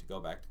feel ready to go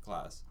back to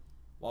class.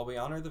 While we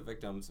honor the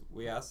victims,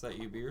 we ask that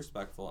you be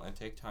respectful and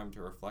take time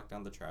to reflect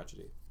on the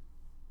tragedy.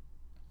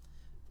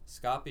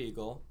 Scott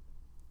Beagle,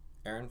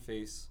 Aaron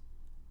Feast,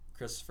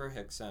 Christopher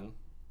Hickson,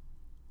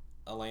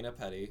 Elena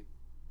Petty,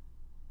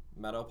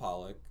 Meadow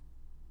Pollock,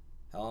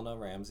 Helena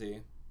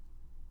Ramsey,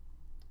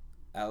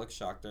 Alex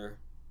Schachter,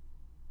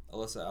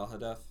 Alyssa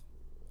Alhadeff,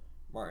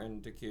 Martin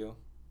DeCue,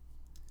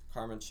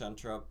 Carmen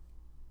Schentrup,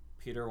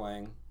 Peter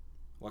Wang,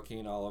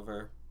 Joaquin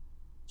Oliver,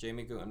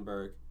 Jamie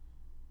Gutenberg,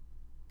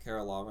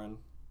 Kara Lauren,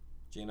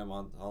 Gina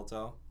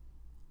Montalto,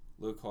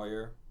 Luke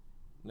Hoyer,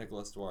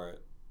 Nicholas Dwaret.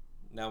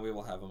 Now we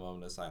will have a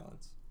moment of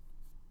silence.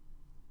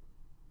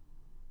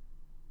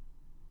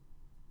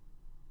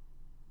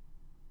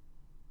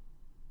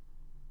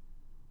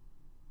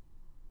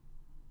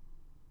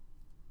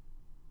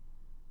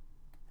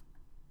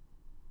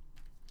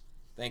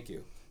 Thank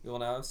you. We will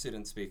now have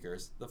student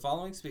speakers. The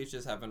following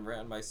speeches have been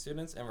written by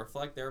students and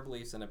reflect their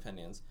beliefs and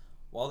opinions.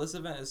 While this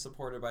event is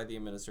supported by the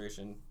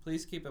administration,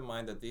 please keep in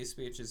mind that these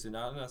speeches do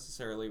not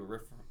necessarily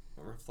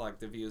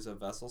reflect the views of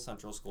Vestal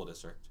Central School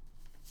District.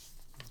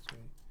 That's right.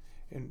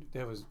 And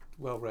that was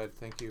well read,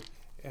 thank you.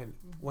 And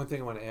one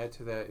thing I want to add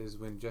to that is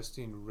when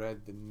Justine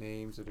read the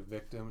names of the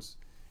victims,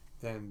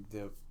 then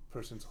the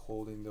person's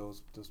holding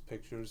those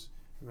pictures.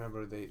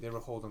 Remember, they were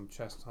holding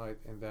chest height,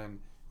 and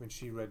then when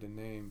she read the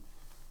name,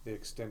 they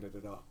extended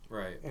it up.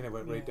 Right. And it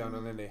went right down,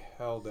 and then they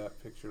held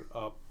that picture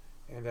up,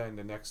 and then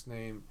the next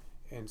name.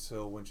 And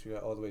so when she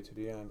got all the way to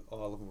the end,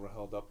 all of them were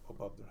held up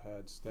above their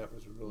heads. That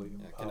was really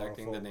powerful.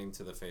 Connecting the name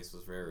to the face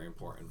was very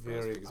important for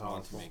us because we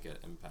wanted to make it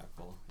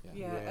impactful.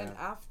 Yeah, and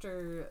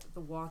after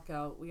the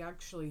walkout, we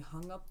actually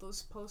hung up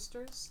those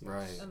posters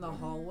in the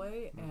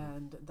hallway,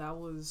 and that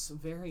was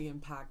very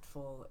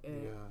impactful.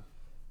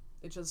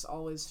 It just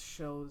always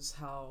shows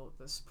how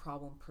this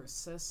problem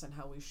persists and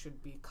how we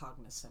should be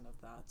cognizant of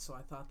that. So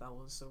I thought that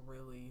was a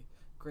really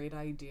great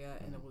idea,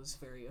 and it was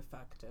very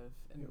effective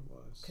in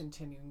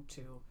continuing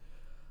to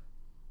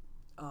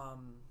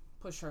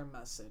push our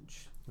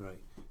message. Right.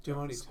 Do you know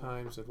how many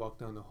times I'd walk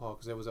down the hall,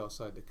 because I was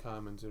outside the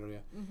commons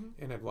area,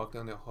 and I'd walk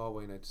down that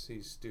hallway and I'd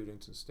see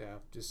students and staff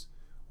just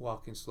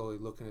walking slowly,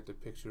 looking at the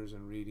pictures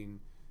and reading,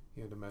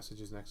 the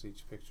messages next to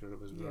each picture. It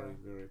was very,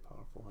 very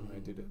powerful, and I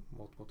did it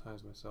multiple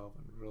times myself,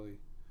 and really,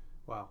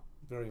 wow,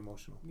 very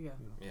emotional. Yeah.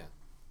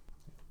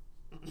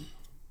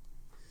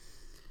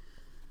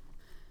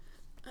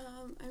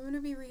 I'm going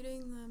to be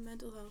reading the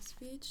mental health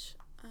speech.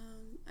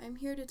 I'm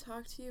here to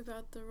talk to you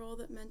about the role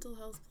that mental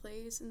health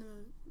plays in the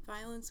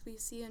violence we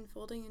see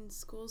unfolding in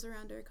schools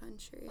around our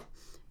country.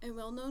 In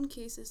well-known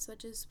cases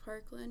such as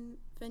Parkland,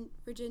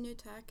 Virginia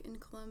Tech, and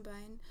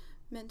Columbine,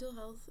 mental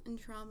health and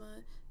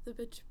trauma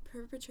the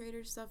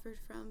perpetrators suffered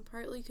from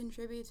partly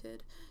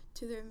contributed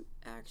to their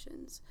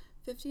actions.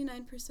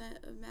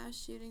 59% of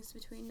mass shootings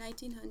between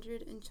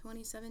 1900 and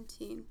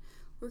 2017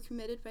 were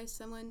committed by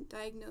someone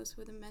diagnosed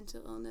with a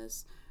mental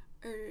illness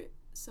or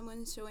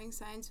someone showing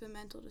signs of a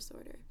mental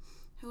disorder.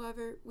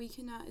 However, we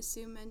cannot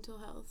assume mental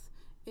health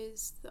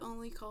is the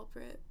only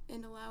culprit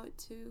and allow it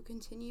to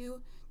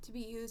continue to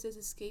be used as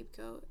a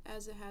scapegoat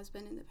as it has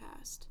been in the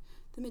past.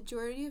 The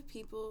majority of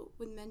people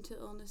with mental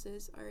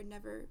illnesses are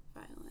never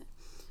violent.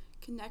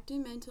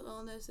 Connecting mental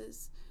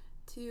illnesses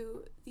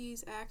to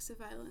these acts of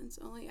violence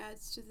only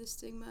adds to the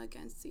stigma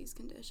against these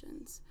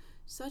conditions.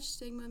 Such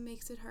stigma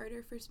makes it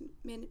harder for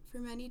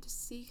many to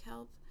seek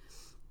help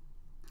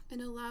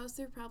and allows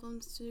their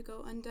problems to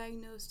go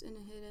undiagnosed and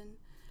hidden.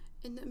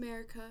 In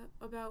America,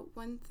 about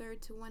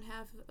 1/3 to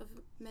 1/2 of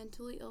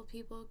mentally ill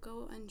people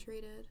go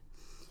untreated.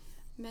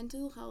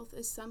 Mental health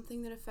is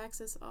something that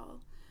affects us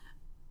all,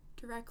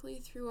 directly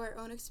through our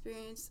own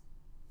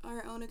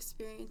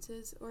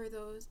experiences, or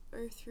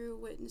through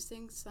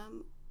witnessing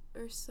some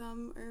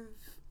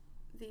of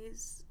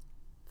these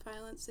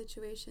violent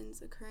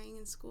situations occurring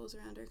in schools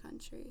around our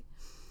country.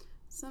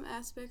 Some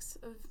aspects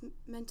of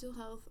mental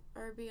health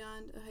are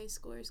beyond a high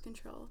schooler's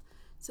control,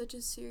 such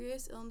as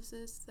serious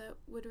illnesses that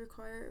would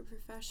require a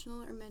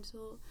professional or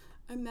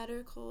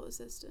medical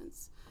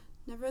assistance.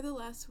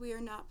 Nevertheless, we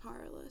are not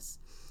powerless.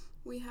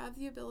 We have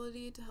the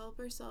ability to help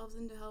ourselves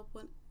and to help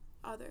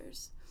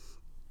others.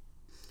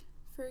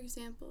 For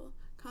example,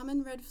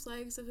 common red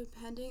flags of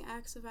impending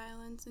acts of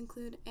violence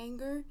include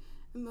anger,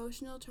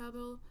 emotional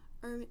trouble,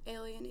 or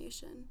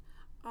alienation,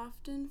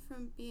 often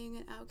from being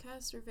an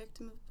outcast or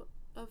victim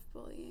of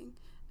bullying.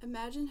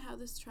 Imagine how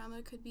this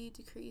trauma could be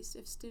decreased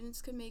if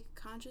students could make a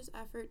conscious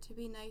effort to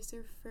be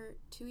nicer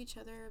to each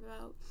other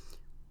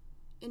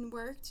and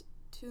worked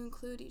to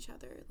include each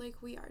other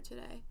like we are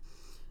today.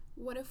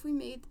 What if we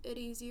made it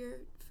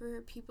easier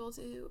for people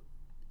to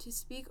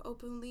speak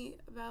openly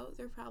about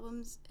their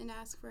problems and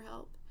ask for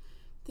help?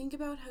 Think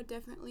about how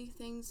differently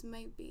things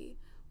might be.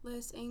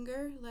 Less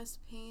anger, less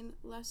pain,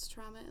 less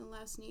trauma, and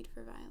less need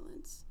for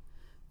violence.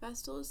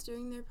 Vestal is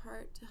doing their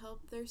part to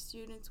help their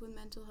students with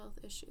mental health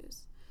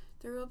issues.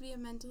 There will be a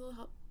mental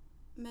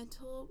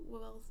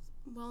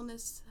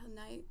wellness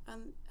night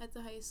at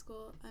the high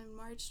school on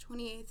March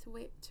 28th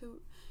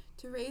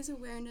to raise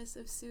awareness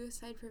of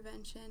suicide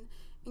prevention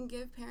and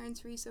give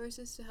parents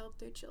resources to help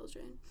their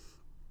children.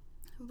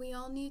 We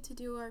all need to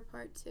do our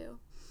part too.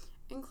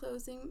 In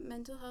closing,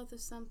 mental health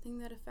is something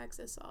that affects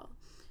us all.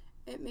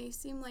 It may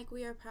seem like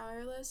we are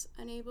powerless,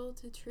 unable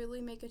to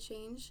truly make a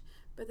change,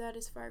 but that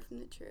is far from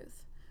the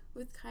truth.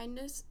 With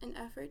kindness and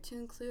effort to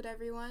include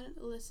everyone,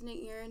 a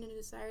listening ear, and a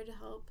desire to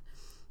help,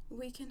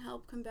 we can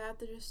help combat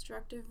the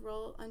destructive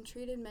role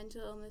untreated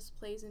mental illness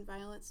plays in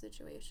violent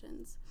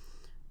situations.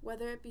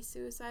 Whether it be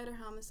suicide or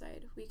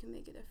homicide, we can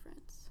make a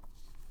difference.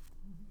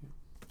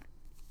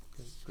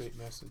 Great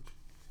message.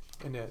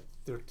 And that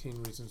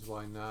 13 Reasons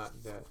Why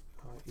Not, that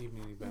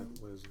evening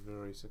event was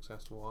very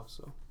successful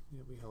also.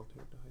 Yeah, we held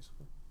here at the high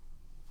school.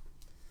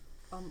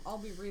 I'll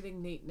be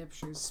reading Nate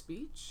Nipscher's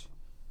speech.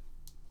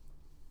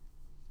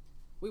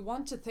 We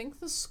want to thank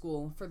the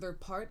school for their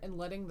part in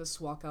letting this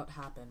walkout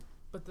happen,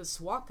 but this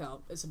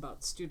walkout is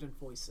about student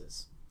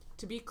voices.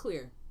 To be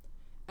clear,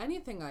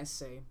 anything I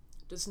say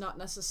does not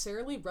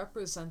necessarily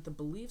represent the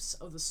beliefs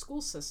of the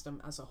school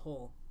system as a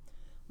whole.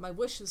 My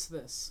wish is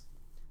this: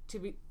 to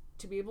be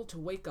able to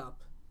wake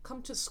up,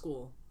 come to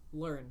school,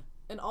 learn,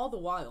 and all the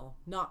while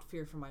not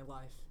fear for my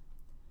life.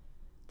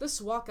 This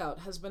walkout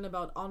has been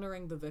about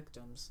honoring the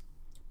victims,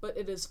 but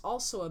it is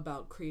also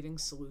about creating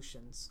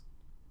solutions.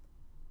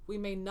 We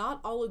may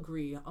not all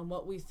agree on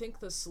what we think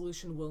the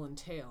solution will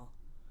entail,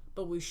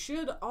 but we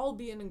should all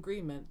be in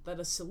agreement that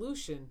a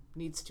solution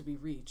needs to be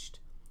reached.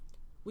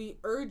 We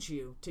urge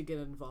you to get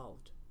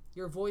involved.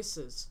 Your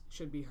voices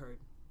should be heard.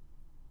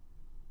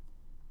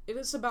 It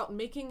is about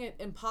making it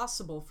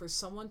impossible for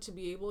someone to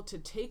be able to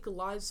take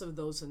lives of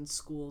those in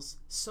schools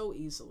so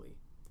easily.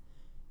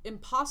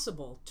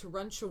 Impossible to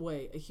wrench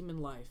away a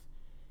human life,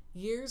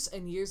 years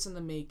and years in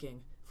the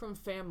making, from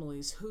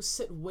families who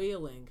sit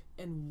wailing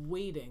and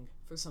waiting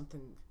for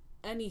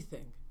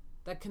anything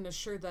that can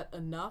assure that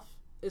enough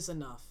is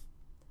enough.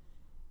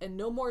 And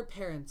no more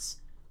parents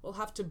will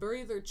have to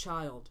bury their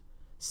child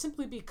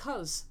simply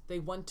because they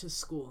went to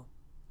school.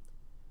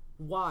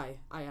 Why,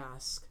 I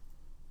ask,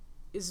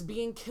 is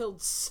being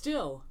killed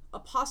still a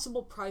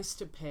possible price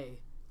to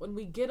pay when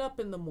we get up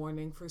in the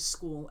morning for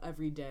school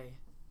every day?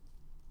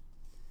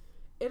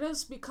 It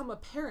has become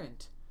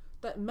apparent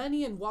that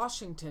many in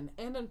Washington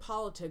and in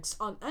politics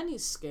on any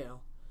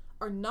scale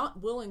are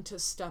not willing to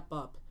step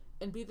up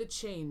and be the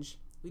change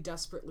we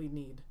desperately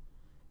need.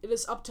 It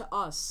is up to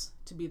us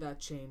to be that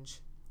change.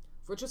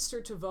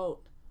 Register to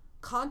vote.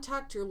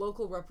 Contact your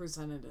local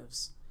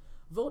representatives.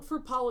 Vote for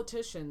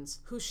politicians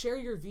who share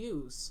your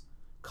views.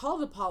 Call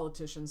the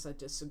politicians that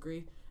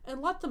disagree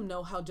and let them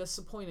know how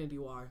disappointed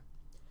you are.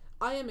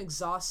 I am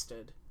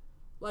exhausted,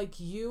 like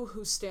you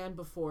who stand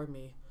before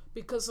me,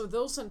 because of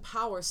those in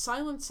power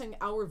silencing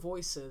our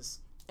voices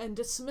and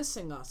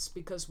dismissing us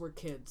because we're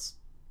kids.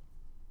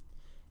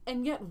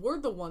 And yet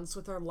we're the ones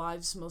with our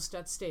lives most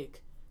at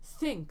stake.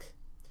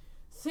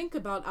 Think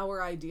about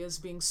our ideas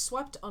being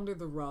swept under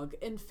the rug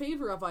in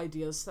favor of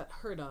ideas that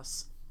hurt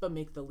us but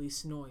make the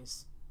least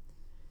noise.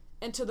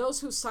 And to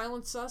those who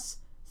silence us,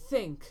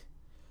 think.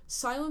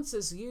 Silence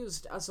is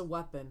used as a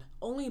weapon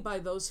only by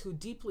those who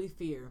deeply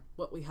fear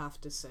what we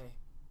have to say.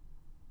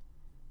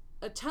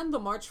 Attend the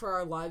March for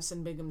Our Lives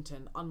in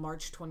Binghamton on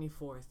March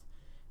 24th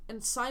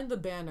and sign the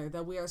banner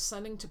that we are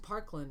sending to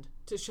Parkland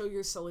to show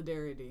your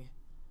solidarity.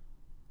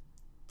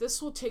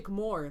 This will take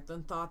more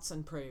than thoughts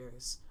and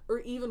prayers, or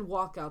even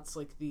walkouts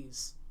like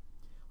these.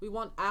 We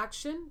want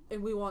action,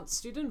 and we want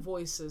student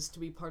voices to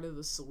be part of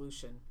the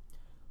solution.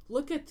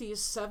 Look at these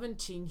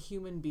 17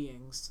 human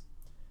beings.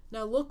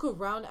 Now look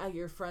around at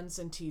your friends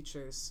and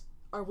teachers.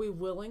 Are we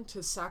willing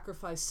to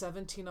sacrifice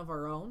 17 of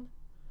our own?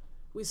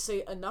 We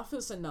say enough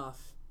is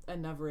enough,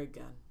 and never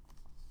again.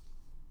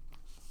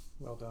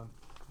 Well done.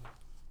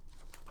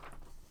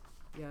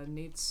 Yeah,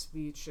 Nate's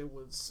speech, it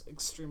was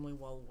extremely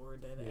well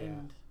worded. Yeah,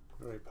 and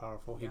very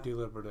powerful. Yeah. He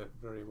delivered it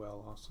very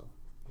well also.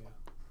 Yeah.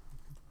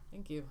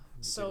 thank you. You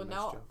did So a nice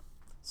now job.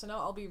 So now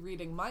I'll be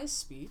reading my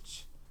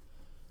speech.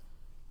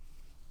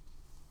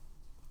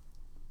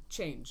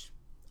 Change.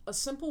 A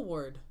simple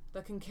word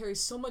that can carry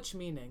so much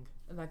meaning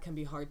and that can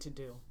be hard to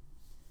do.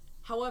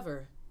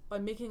 However, by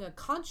making a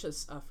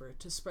conscious effort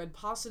to spread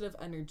positive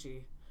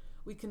energy,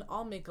 we can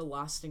all make a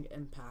lasting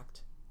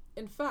impact.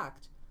 In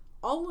fact,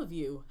 all of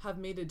you have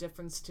made a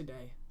difference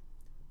today.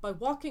 By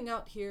walking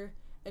out here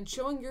and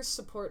showing your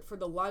support for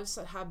the lives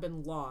that have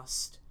been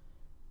lost,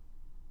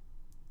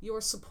 you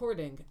are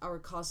supporting our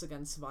cause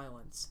against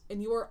violence,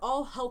 and you are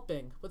all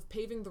helping with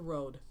paving the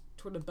road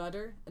toward a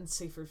better and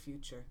safer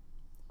future.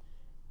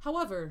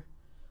 However,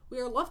 we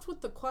are left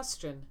with the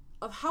question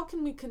of how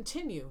can we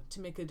continue to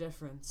make a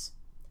difference?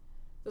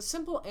 The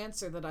simple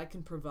answer that I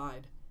can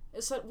provide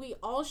is that we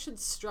all should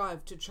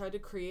strive to try to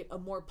create a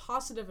more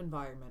positive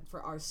environment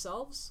for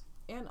ourselves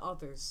and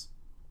others.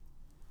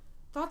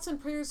 Thoughts and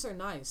prayers are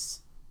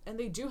nice, and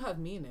they do have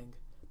meaning,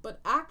 but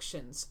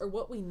actions are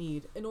what we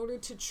need in order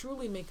to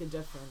truly make a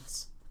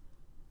difference.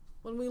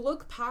 When we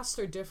look past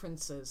our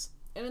differences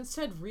and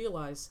instead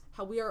realize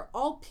how we are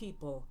all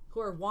people who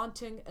are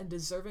wanting and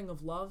deserving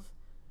of love,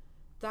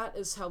 that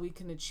is how we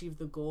can achieve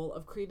the goal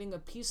of creating a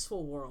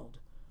peaceful world,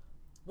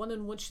 one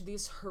in which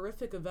these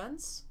horrific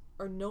events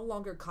are no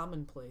longer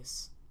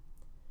commonplace.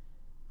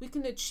 We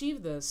can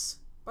achieve this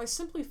by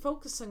simply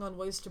focusing on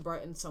ways to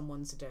brighten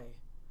someone's day.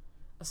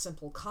 A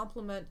simple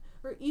compliment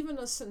or even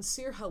a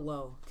sincere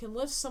hello can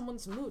lift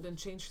someone's mood and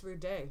change their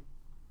day.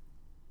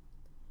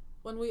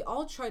 When we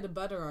all try to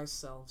better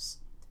ourselves,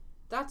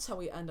 that's how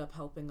we end up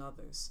helping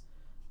others.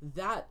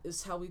 That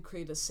is how we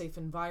create a safe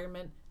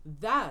environment.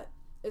 That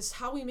is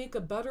how we make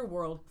a better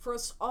world for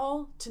us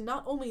all to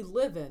not only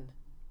live in,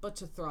 but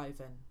to thrive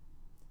in.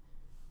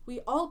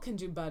 We all can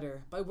do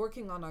better by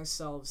working on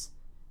ourselves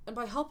and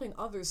by helping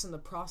others in the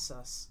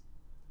process.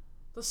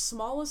 The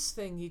smallest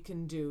thing you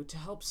can do to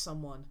help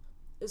someone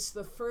is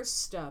the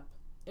first step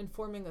in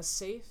forming a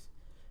safe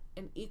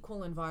and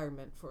equal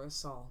environment for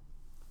us all.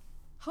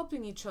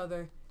 Helping each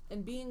other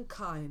and being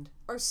kind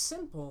are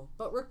simple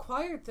but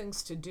required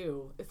things to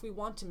do if we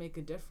want to make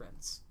a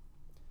difference.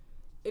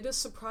 It is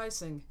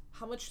surprising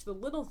how much the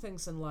little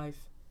things in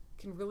life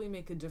can really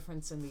make a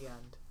difference in the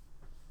end.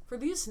 For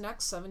these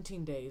next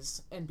 17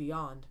 days and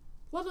beyond,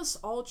 let us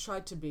all try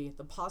to be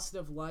the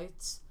positive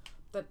lights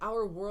that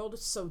our world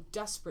so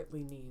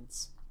desperately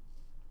needs.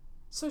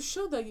 So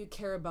show that you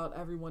care about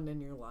everyone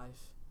in your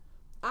life.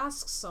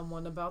 Ask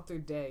someone about their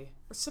day,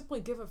 or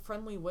simply give a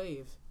friendly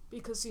wave,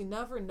 because you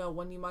never know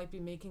when you might be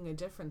making a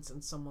difference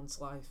in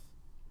someone's life.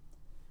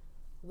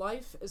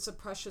 Life is a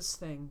precious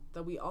thing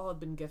that we all have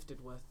been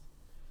gifted with,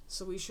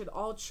 so we should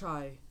all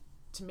try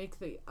to make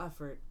the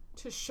effort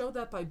to show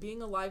that by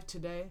being alive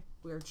today,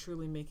 we are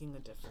truly making a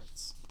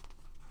difference.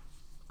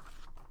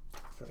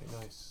 Very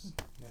nice.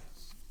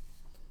 Yes.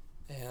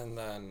 And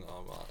then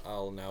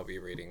I'll now be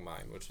reading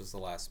mine, which was the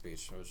last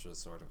speech, which was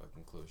sort of a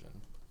conclusion.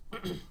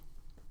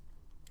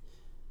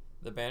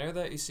 The banner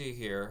that you see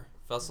here,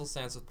 Vestal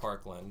Stands with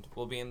Parkland,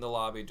 will be in the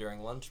lobby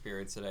during lunch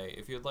period today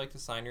if you would like to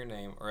sign your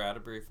name or add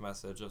a brief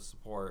message of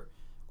support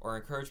or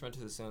encouragement to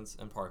the students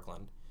in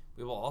Parkland.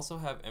 We will also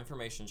have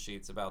information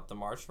sheets about the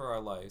March for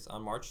Our Lives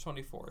on March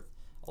 24th,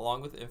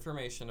 along with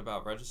information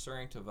about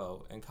registering to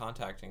vote and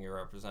contacting your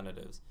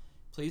representatives.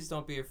 Please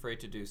don't be afraid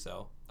to do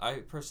so. I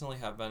personally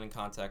have been in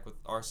contact with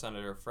our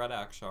Senator Fred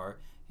Akshar.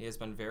 He has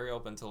been very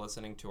open to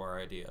listening to our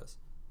ideas.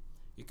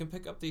 You can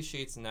pick up these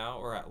sheets now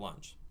or at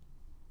lunch.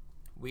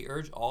 We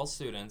urge all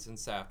students and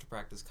staff to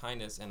practice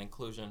kindness and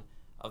inclusion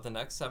of the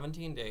next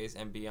 17 days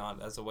and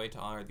beyond as a way to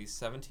honor these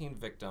 17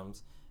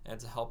 victims and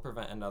to help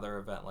prevent another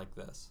event like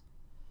this.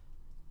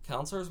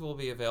 Counselors will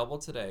be available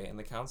today in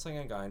the Counseling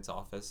and Guidance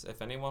office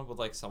if anyone would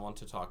like someone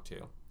to talk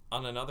to.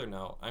 On another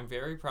note, I'm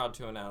very proud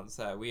to announce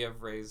that we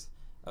have raised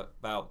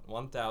about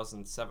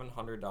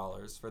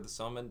 $1,700 for the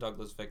Soman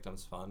Douglas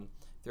Victims Fund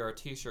through our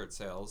t-shirt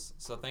sales,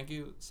 so thank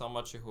you so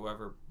much to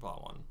whoever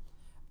bought one.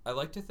 I'd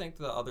like to thank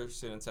the other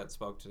students that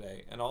spoke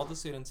today and all the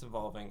students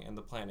involving in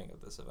the planning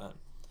of this event.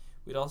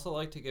 We'd also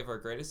like to give our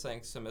greatest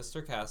thanks to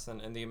Mr.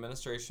 Casson and the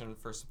administration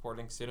for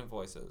supporting student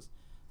voices.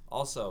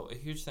 Also, a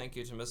huge thank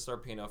you to Ms.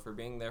 Sarpino for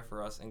being there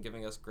for us and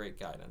giving us great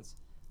guidance.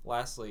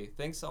 Lastly,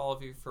 thanks to all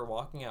of you for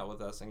walking out with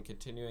us and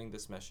continuing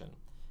this mission.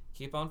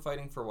 Keep on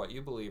fighting for what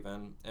you believe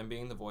in and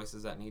being the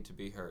voices that need to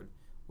be heard.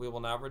 We will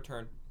now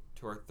return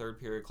to our third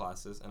period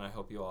classes, and I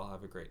hope you all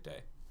have a great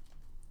day.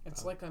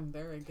 It's like I'm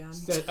there again. I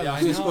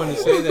was just going to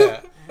say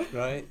that,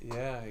 right?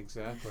 Yeah,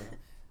 exactly.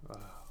 Wow.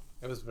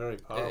 It was very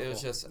powerful. It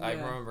was just, Yeah. I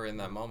remember in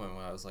that moment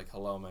when I was like,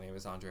 hello, my name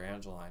is Andre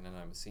Angeline, and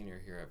I'm a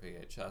senior here at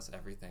VHS,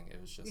 everything, it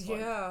was just like,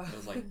 Yeah. it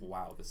was like,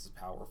 wow, this is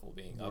powerful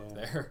being up Yeah.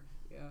 there.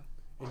 Yeah.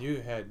 And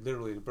you had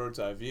literally the bird's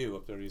eye view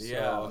up there. You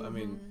Yeah. saw. I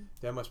mean,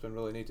 that must have been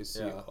really neat to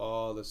see Yeah.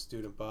 all the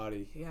student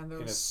body. Yeah, and there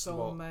in were a so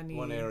small- many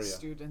one area.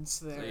 students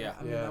there. Yeah.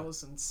 I mean, Yeah. that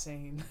was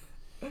insane.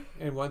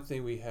 And one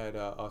thing we had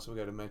also, we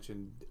got to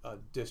mention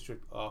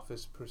district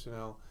office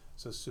personnel.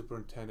 So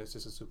superintendents,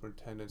 assistant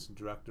superintendents, and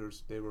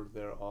directors, they were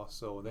there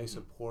also. And they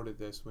supported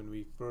this. When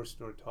we first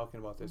started talking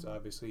about this,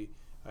 obviously,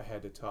 I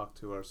had to talk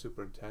to our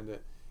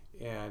superintendent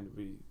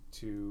and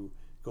to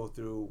go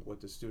through what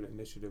the student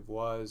initiative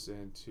was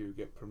and to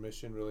get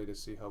permission really to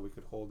see how we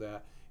could hold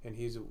that. And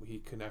he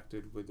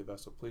connected with the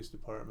Vestal Police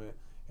Department,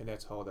 and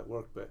that's how that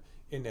worked. But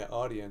in that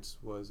audience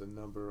was a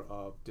number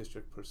of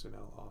district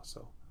personnel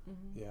also.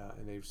 Yeah,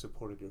 and they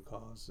supported your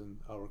cause and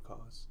our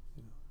cause,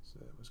 so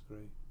that was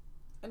great.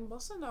 And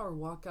wasn't our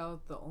walkout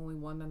the only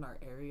one in our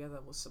area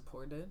that was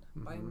supported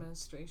by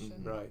administration?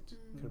 Right,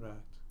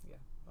 correct. Yeah.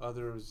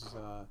 Others,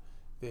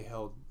 they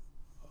held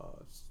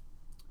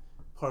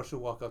partial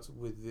walkouts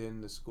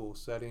within the school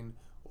setting,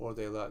 or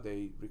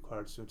they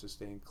required students to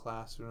stay in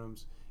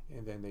classrooms,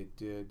 and then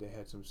they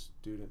had some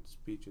student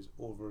speeches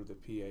over the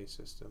PA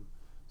system.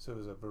 So it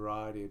was a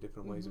variety of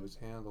different ways it was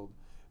handled.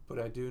 But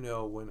I do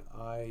know when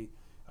I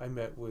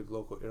met with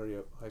local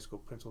area high school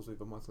principals, we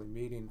have a monthly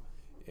meeting,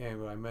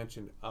 and when I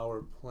mentioned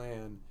our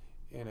plan,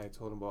 and I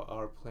told them about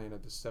our plan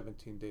of the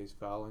 17 days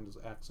following those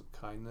acts of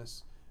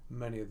kindness,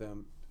 many of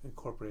them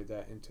incorporated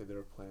that into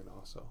their plan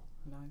also.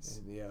 Nice.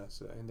 And yeah,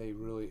 and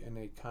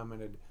they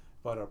commented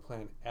about our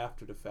plan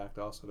after the fact,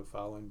 also the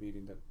following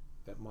meeting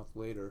that month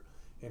later,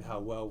 and how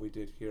well we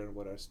did here and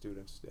what our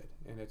students did.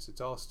 And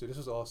it's all this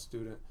was all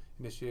student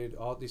initiated.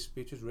 All these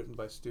speeches written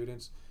by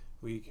students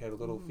We had a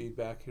little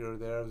feedback here or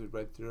there as we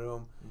read through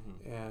them,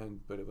 Mm-hmm.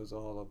 but it was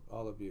all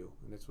of you,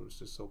 and it's was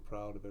just so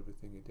proud of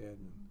everything you did,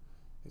 and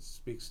it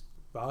speaks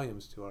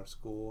volumes to our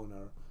school and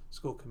our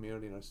school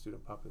community and our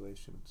student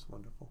population. It's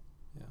wonderful.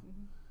 Yeah.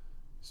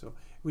 So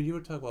when you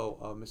were talking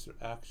about Mr.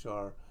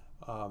 Akshar,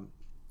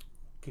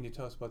 can you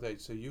tell us about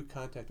that? So you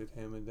contacted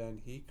him, and then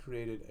he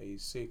created a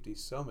safety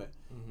summit.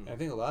 Mm-hmm. And I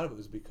think a lot of it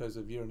was because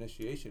of your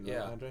initiation, right,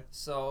 Yeah. Andre?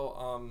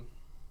 So,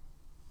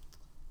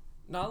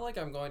 not like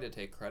I'm going to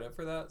take credit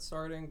for that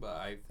starting, but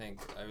I think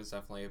I was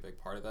definitely a big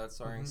part of that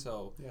starting.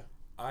 So, Yeah.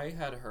 I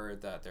had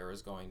heard that there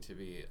was going to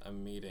be a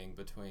meeting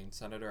between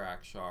Senator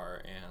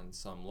Akshar and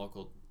some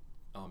local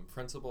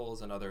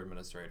principals and other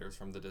administrators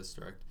from the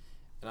district,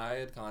 and I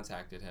had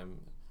contacted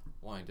him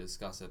wanting to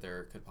discuss that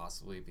there could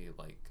possibly be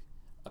like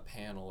a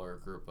panel or a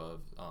group of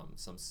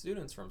some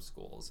students from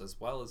schools as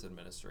well as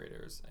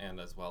administrators and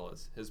as well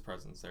as his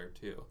presence there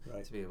too,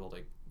 Right. to be able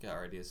to get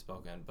our ideas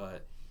spoken.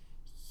 But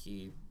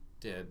he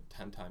did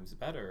 10 times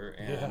better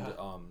and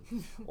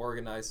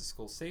organized a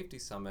school safety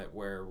summit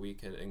where we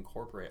could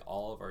incorporate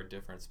all of our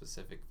different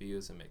specific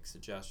views and make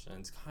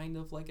suggestions, kind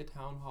of like a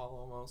town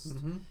hall almost.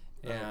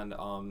 Right.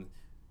 And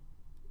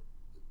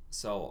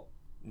so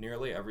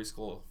nearly every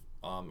school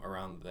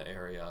around the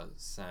area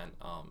sent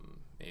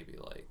maybe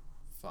like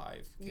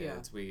 5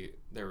 kids. Yeah.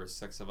 There were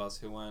 6 of us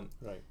who went,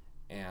 Right.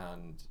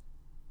 and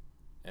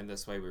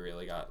this way we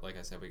really got, like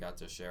I said, we got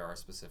to share our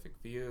specific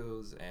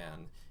views.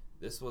 And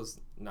this was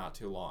not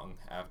too long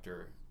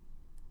after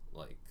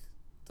like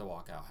the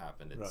walkout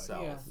happened Right.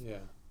 itself. Yeah.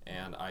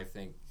 And I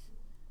think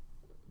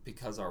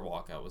because our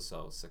walkout was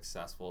so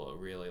successful, it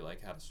really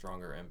like had a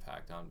stronger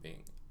impact on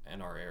being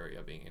in our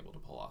area being able to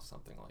pull off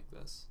something like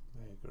this.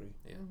 I agree.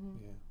 Yeah.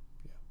 Yeah.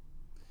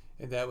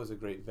 And that was a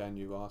great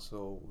venue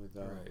also with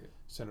Right.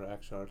 Senator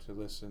Akshar to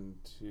listen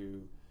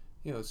to,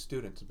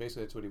 students.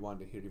 Basically, that's what he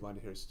wanted to hear. He wanted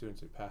to hear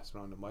students that passed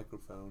around the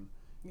microphone.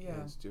 Yeah.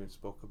 And students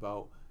spoke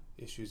about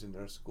issues in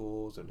their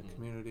schools and the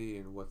community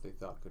and what they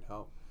thought could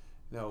help.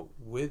 Now,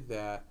 with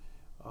that,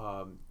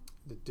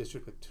 the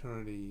district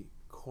attorney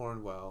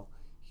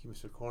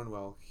Mr.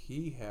 Cornwell,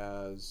 he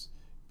has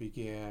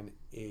began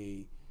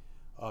a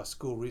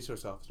school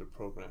resource officer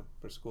program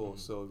for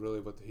schools. So really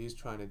what he's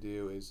trying to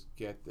do is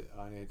get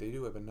they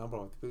do have a number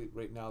of,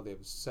 right now they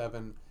have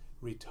 7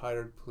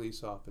 retired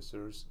police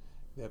officers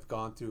that have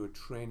gone through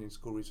a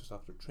school resource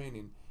officer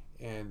training,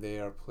 and they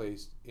are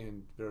placed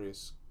in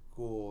various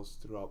schools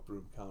throughout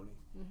Broome County,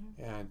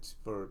 and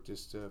for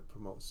just to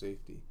promote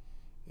safety.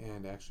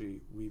 And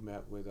actually we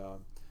met with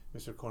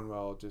Mr.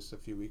 Cornwell just a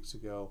few weeks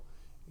ago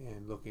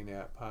and looking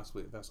at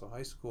possibly at Vestal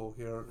High School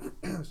here,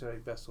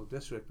 Vestal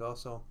District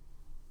also.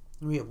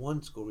 We have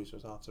one school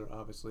resource officer,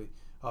 obviously,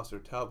 Officer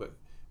Talbot,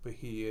 but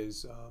he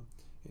is,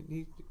 and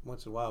he,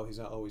 once in a while, he's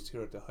not always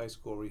here at the high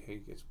school where he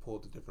gets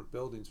pulled to different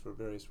buildings for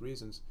various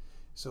reasons.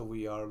 So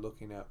we are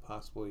looking at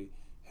possibly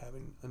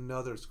having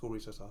another school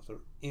resource officer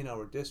in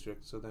our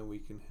district, so then we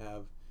can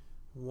have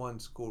one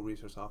school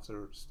resource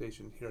officer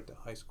stationed here at the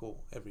high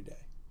school every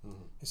day,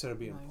 instead of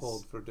being Nice.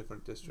 pulled for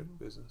different district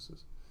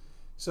businesses.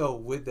 So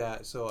with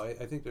that,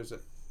 I think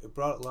it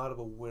brought a lot of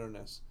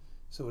awareness.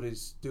 So it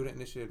is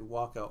student-initiated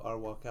walkout, our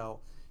walkout,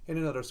 and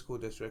in other school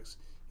districts.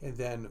 And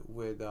then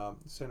with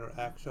Senator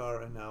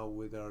Akshar and now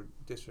with our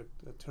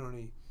district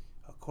attorney,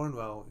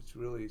 Cornwell, it's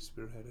really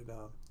spearheaded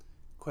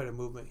quite a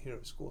movement here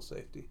at school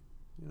safety.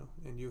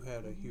 And you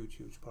had a huge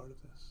part of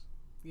this.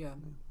 Yeah.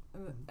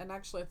 And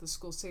actually at the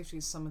School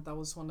Safety Summit, that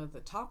was one of the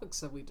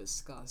topics that we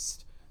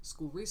discussed.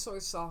 School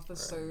resource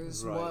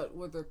officers, Right. what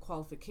would their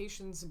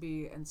qualifications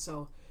be? And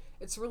so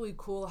it's really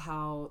cool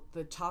how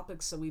the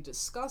topics that we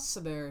discuss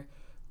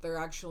they're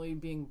actually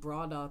being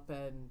brought up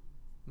and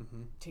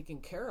taken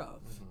care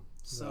of.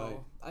 So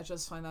Right. I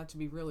just find that to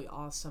be really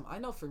awesome. I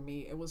know for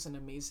me, it was an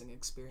amazing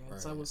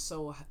experience. I Right. was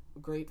so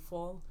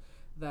grateful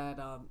that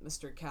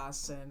Mr.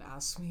 Casson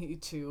asked me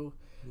to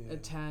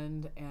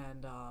attend,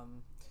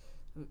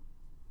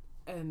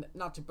 and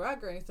not to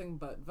brag or anything,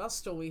 but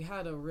Vestal, we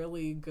had a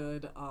really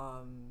good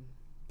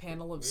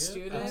panel of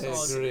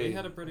students. agree. We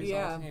had a pretty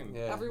Yeah. solid team.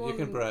 Yeah, Everyone- you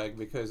can brag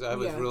because I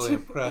was Yeah. really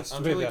impressed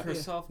with Until that.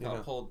 herself got You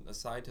know. pulled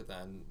aside to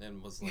then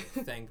and was like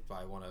thanked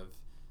by one of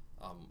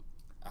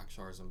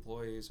Akshar's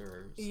employees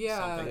or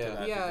something to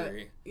that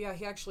degree. Yeah,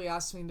 he actually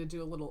asked me to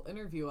do a little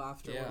interview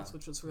afterwards, Yeah.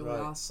 which was really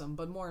Right. awesome.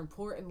 But more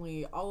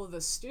importantly, all of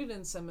the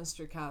students that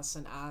Mr.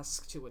 Casson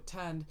asked to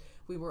attend,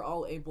 we were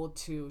all able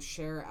to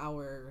share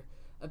our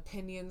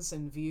opinions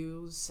and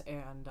views,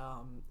 and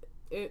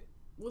it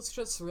was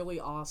just really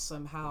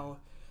awesome how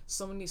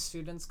so many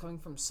students coming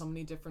from so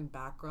many different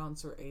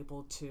backgrounds were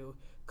able to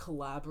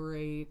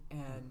collaborate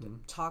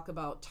and talk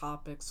about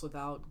topics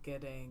without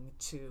getting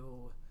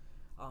too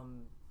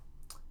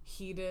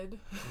heated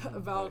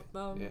about Right.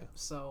 them. Yeah.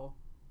 So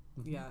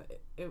yeah,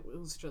 it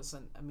was just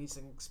an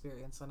amazing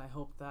experience, and I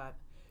hope that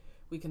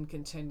we can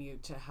continue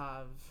to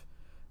have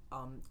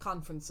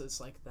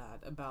conferences like that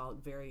about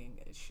varying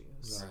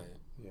issues,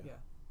 Right. Yeah,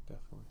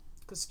 definitely.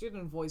 because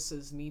student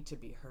voices need to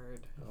be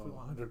heard if we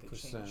want to make a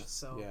change.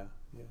 So Yeah.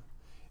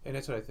 And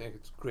that's what I think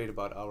it's great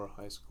about our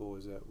high school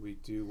is that we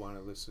do want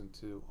to listen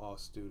to all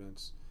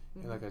students.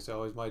 And like I said,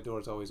 my door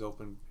is always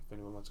open if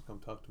anyone wants to come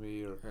talk to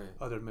me or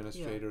other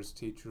administrators,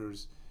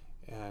 teachers.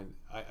 And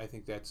I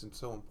think that's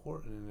so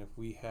important. And if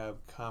we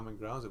have common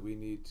grounds that we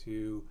need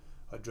to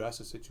address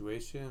a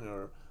situation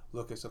or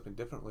look at something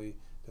differently,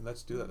 then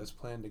let's do that. Let's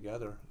plan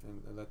together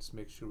and let's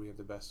make sure we have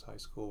the best high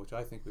school, which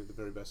I think we have the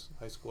very best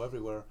high school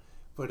everywhere.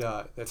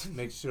 But let's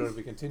make sure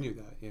we continue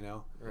that,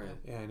 Right.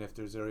 And if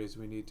there's areas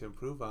we need to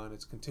improve on,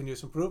 it's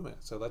continuous improvement.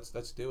 So let's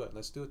do it.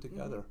 Let's do it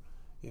together,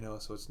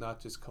 so it's not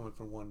just coming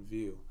from one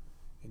view.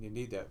 And you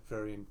need that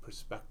varying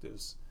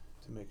perspectives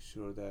to make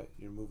sure that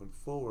you're moving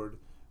forward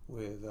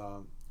with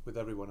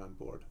everyone on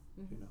board,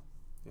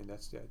 and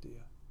that's the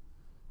idea.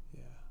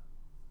 Yeah.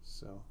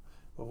 So,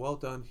 well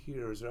done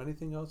here. Is there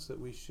anything else that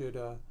we should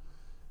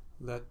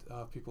let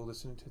people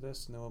listening to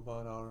this know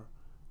about our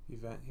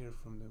event here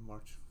from the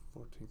March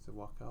 14th to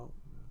walkout?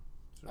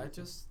 I'd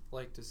just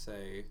like to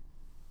say,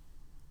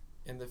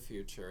 in the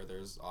future,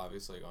 there's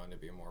obviously going to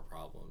be more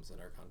problems in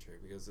our country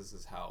because this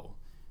is how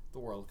the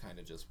world kind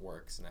of just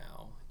works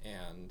now.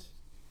 And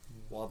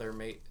while there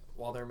may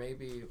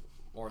be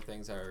more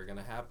things that are going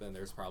to happen,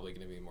 there's probably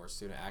going to be more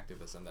student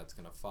activism that's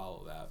going to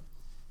follow that.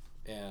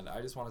 And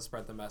I just want to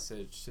spread the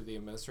message to the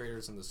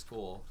administrators in the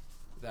school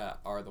that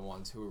are the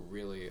ones who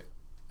really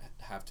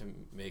have to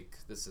make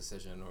this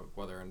decision of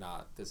whether or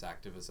not this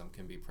activism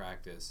can be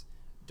practiced.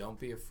 Don't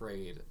be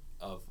afraid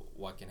of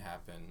what can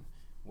happen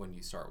when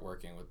you start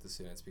working with the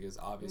students, because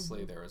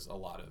obviously there's a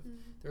lot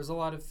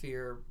of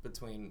fear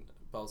between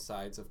both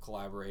sides of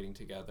collaborating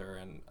together,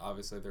 and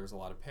obviously there's a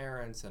lot of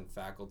parents and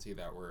faculty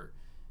that were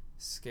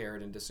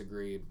scared and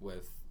disagreed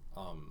with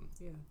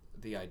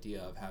the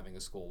idea of having a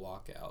school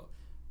walkout.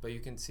 But you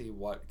can see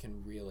what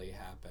can really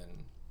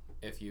happen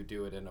if you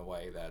do it in a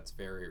way that's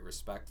very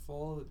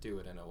respectful, do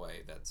it in a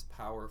way that's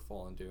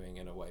powerful, and doing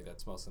it in a way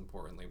that's most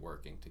importantly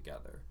working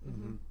together.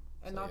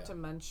 And not to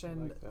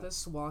mention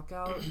this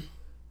walkout,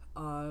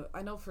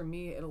 I know for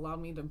me it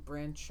allowed me to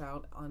branch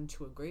out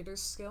onto a greater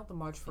scale, the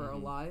March for Our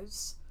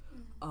Lives.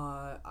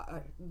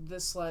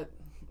 This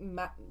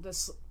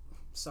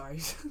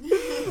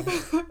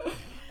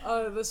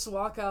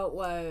walkout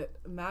let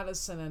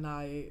Madison and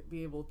I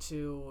be able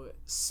to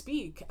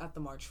speak at the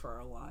March for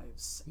Our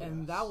Lives. Yes.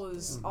 And that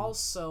was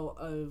also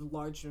a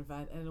large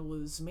event, and it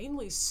was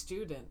mainly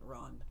student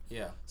run.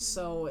 Yeah.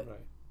 So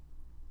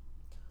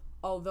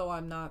although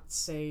I'm not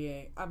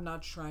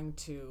trying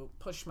to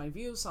push my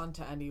views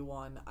onto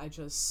anyone,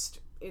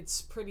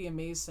 it's pretty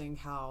amazing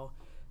how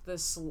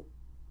this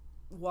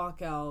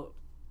walkout,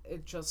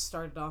 it just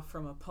started off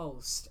from a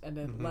post, and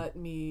it let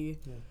me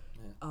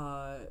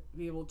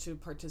be able to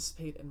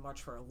participate in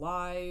March for Our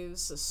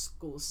Lives, a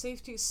school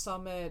safety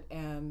summit,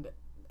 and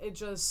it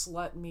just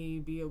let me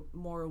be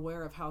more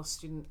aware of how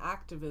student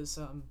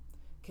activism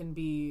can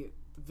be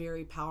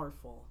very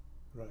powerful.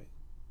 Right.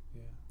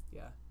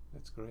 Yeah.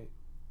 That's great.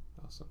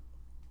 Awesome.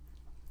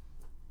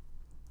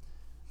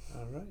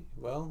 All right.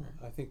 Well,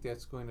 I think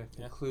that's going to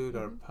conclude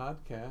our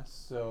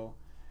podcast. So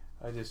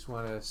I just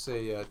want to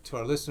say to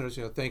our listeners,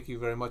 thank you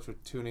very much for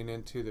tuning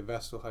into the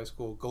Vestal High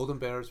School Golden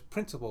Bears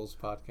Principals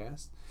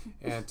podcast.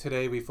 And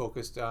today we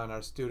focused on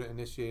our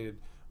student-initiated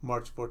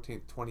March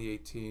 14th,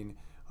 2018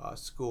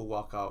 school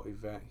walkout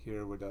event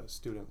here with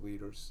student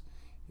leaders.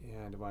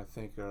 And I want to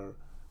thank our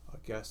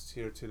guests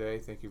here today.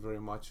 Thank you very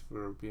much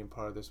for being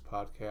part of this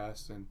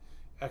podcast, and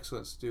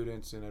excellent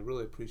students. And I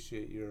really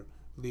appreciate your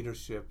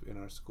leadership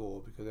in our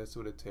school, because that's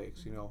what it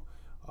takes,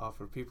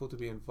 for people to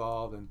be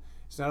involved. And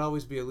it's not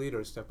always be a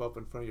leader. Step up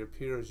in front of your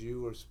peers.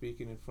 You were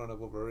speaking in front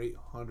of over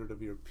 800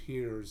 of your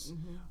peers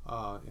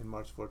in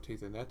March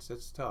 14th, and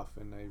that's tough.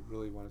 And I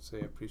really want to say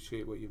I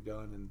appreciate what you've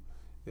done, and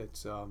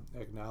it's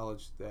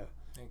acknowledged that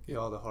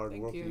all the hard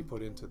work that you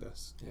put into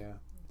this. Yeah.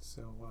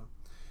 So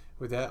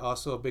with that,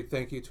 also a big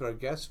thank you to our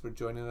guests for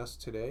joining us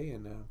today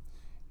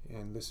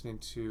and listening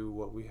to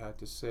what we had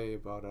to say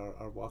about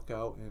our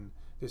walkout and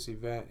this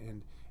event.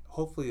 And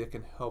hopefully it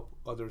can help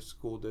other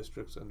school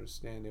districts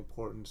understand the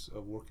importance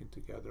of working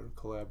together and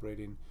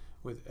collaborating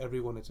with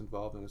everyone that's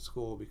involved in a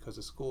school, because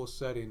a school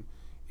setting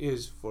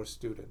is for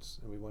students,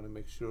 and we want to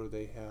make sure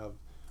they have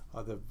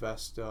the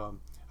best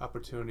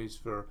opportunities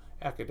for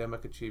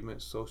academic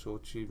achievement, social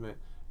achievement,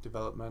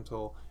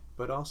 developmental,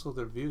 but also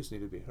their views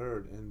need to be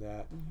heard, and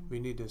that we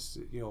need to,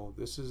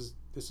 this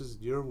is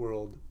your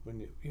world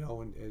when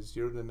when as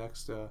you're the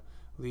next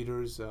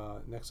leaders,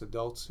 next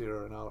adults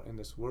here and out in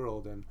this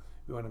world, and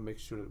we want to make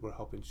sure that we're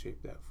helping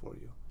shape that for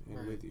you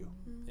and with you.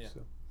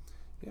 So,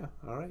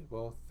 all right.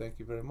 Well, thank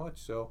you very much.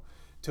 So,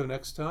 till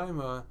next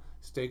time,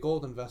 stay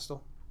golden,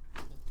 Vestal.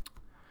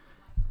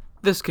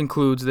 This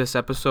concludes this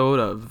episode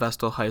of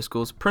Vestal High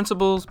School's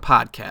Principals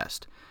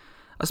Podcast.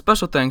 A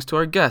special thanks to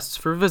our guests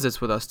for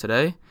visits with us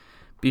today.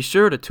 Be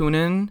sure to tune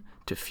in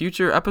to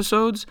future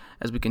episodes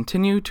as we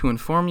continue to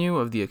inform you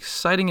of the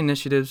exciting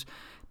initiatives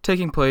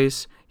taking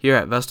place here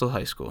at Vestal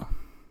High School.